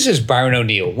 This is Byron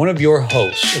O'Neill, one of your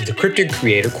hosts of the Cryptid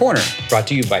Creator Corner, brought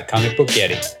to you by Comic Book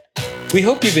Yeti. We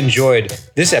hope you've enjoyed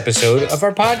this episode of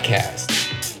our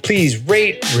podcast. Please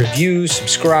rate, review,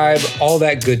 subscribe, all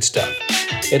that good stuff.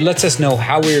 It lets us know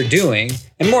how we're doing,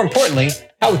 and more importantly,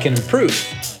 how we can improve.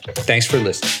 Thanks for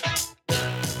listening.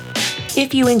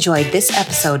 If you enjoyed this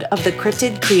episode of the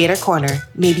Cryptid Creator Corner,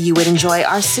 maybe you would enjoy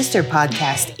our sister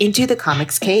podcast, Into the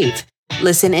Comics Cave.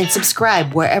 Listen and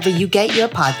subscribe wherever you get your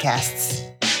podcasts.